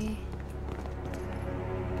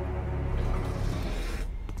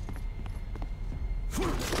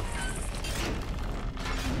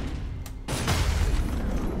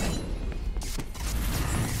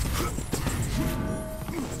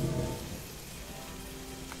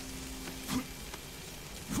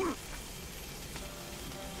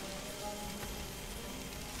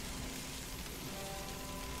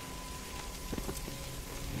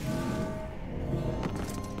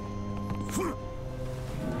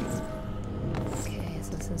 Okay,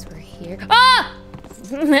 so since we're here. Ah!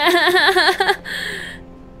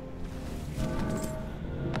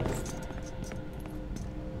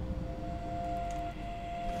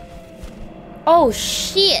 Oh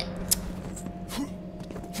shit!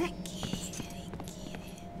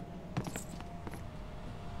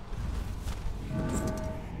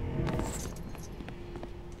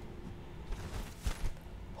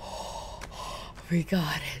 We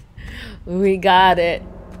got it. We got it.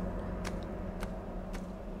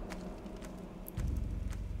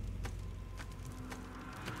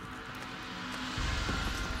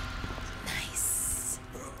 Nice.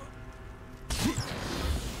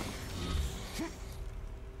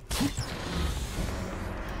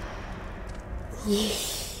 Yeah.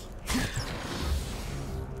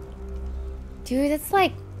 Dude, it's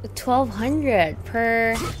like 1,200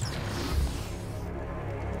 per...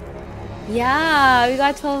 Yeah, we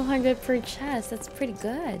got 1,200 per chest. That's pretty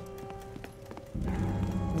good.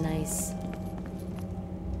 Nice.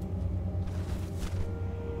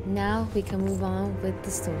 Now we can move on with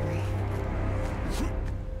the story.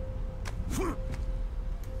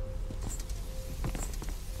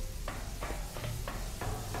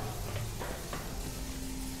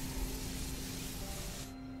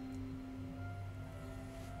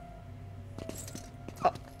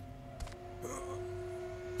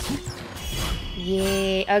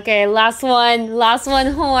 Yay. Okay, last one. Last one,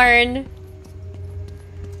 horn.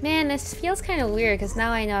 Man, this feels kind of weird because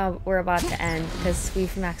now I know we're about to end because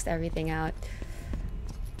we've maxed everything out.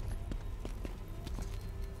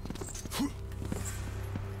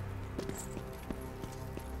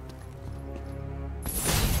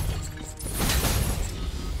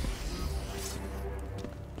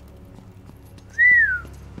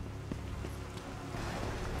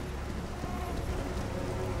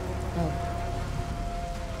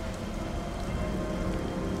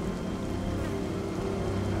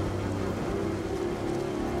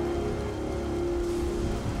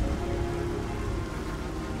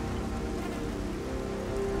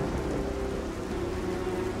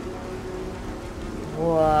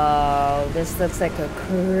 this looks like a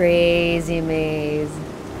crazy maze.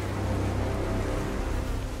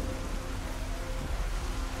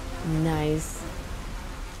 Nice.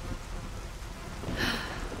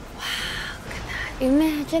 Wow, look at that.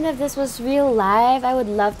 Imagine if this was real life. I would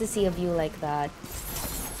love to see a view like that.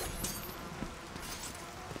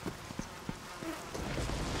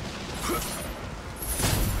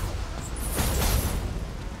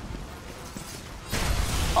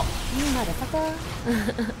 Oh, you motherfucker.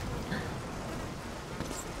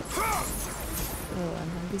 Oh,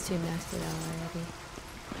 I'm on this remastered already.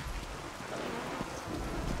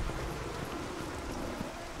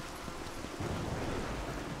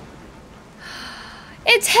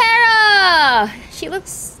 It's Hera! She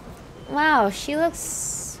looks... Wow, she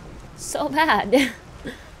looks so bad.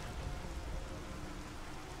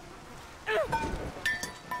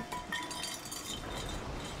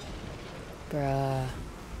 Bruh.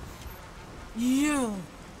 You!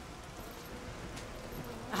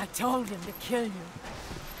 I told him to kill you.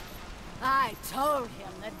 I told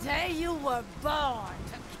him the day you were born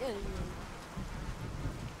to kill you.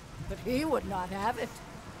 But he would not have it.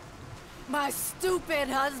 My stupid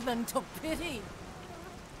husband took pity.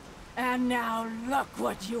 And now look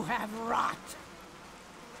what you have wrought.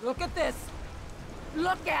 Look at this.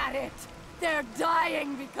 Look at it. They're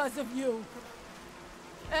dying because of you.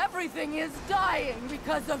 Everything is dying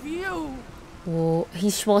because of you. Well,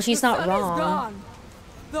 she's not wrong. The sun is gone.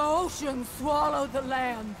 The ocean swallowed the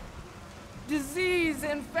land. Disease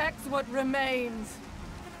infects what remains.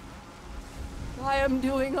 I am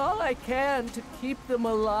doing all I can to keep them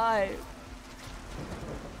alive.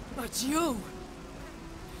 But your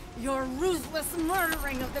ruthless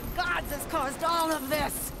murdering of the gods has caused all of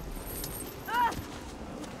this.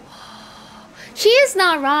 She is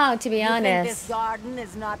not wrong, to be honest. Think this garden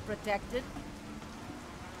is not protected?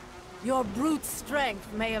 Your brute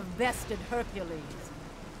strength may have bested Hercules.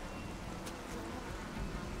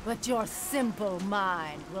 But your simple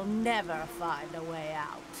mind will never find a way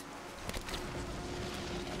out.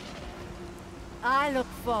 I look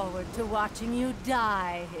forward to watching you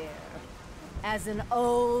die here, as an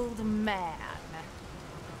old man.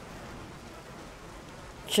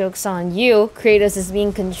 Joke's on you. Kratos is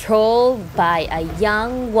being controlled by a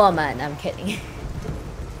young woman. I'm kidding.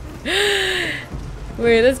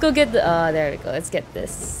 Wait, let's go get the... Oh, there we go. Let's get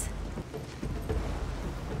this.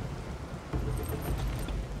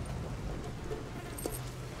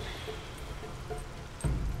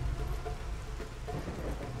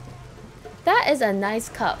 That is a nice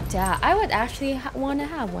cup. Yeah, I would actually want to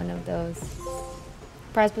have one of those.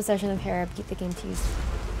 Prized possession of Hera. Keep the game teased.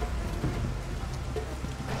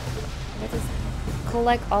 What is that?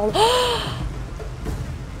 Collect all.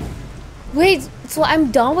 Wait, so I'm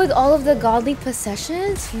done with all of the godly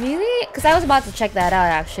possessions? Really? Because I was about to check that out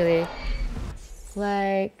actually.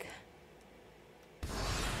 Like,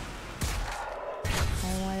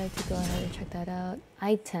 I wanted to go ahead and check that out.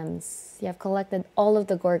 Items. You have collected all of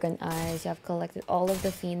the Gorgon eyes. You have collected all of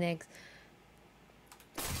the Phoenix.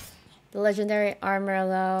 The legendary armor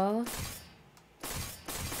low.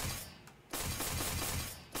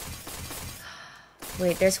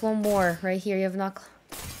 Wait, there's one more right here. You have not.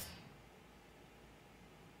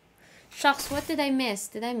 Shucks, what did I miss?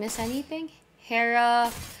 Did I miss anything?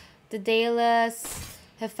 Hera, Daedalus,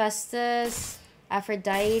 Hephaestus,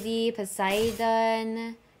 Aphrodite,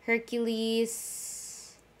 Poseidon,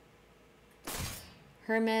 Hercules,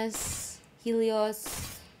 Hermes,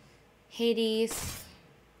 Helios, Hades,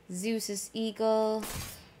 Zeus's eagle,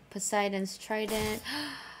 Poseidon's trident.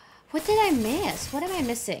 What did I miss? What am I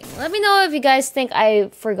missing? Let me know if you guys think I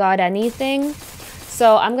forgot anything.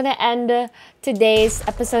 So I'm gonna end today's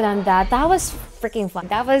episode on that. That was freaking fun.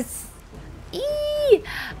 That was...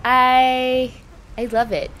 I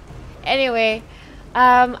love it. Anyway,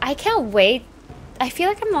 I can't wait. I feel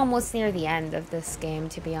like I'm almost near the end of this game,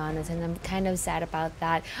 to be honest, and I'm kind of sad about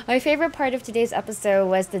that. My favorite part of today's episode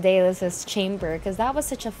was the Daedalus' chamber, because that was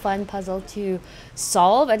such a fun puzzle to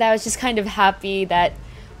solve, and I was just kind of happy that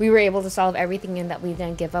we were able to solve everything and that we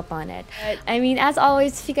didn't give up on it. But, I mean, as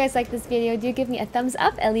always, if you guys like this video, do give me a thumbs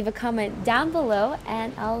up and leave a comment down below,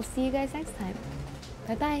 and I'll see you guys next time.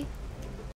 Bye-bye.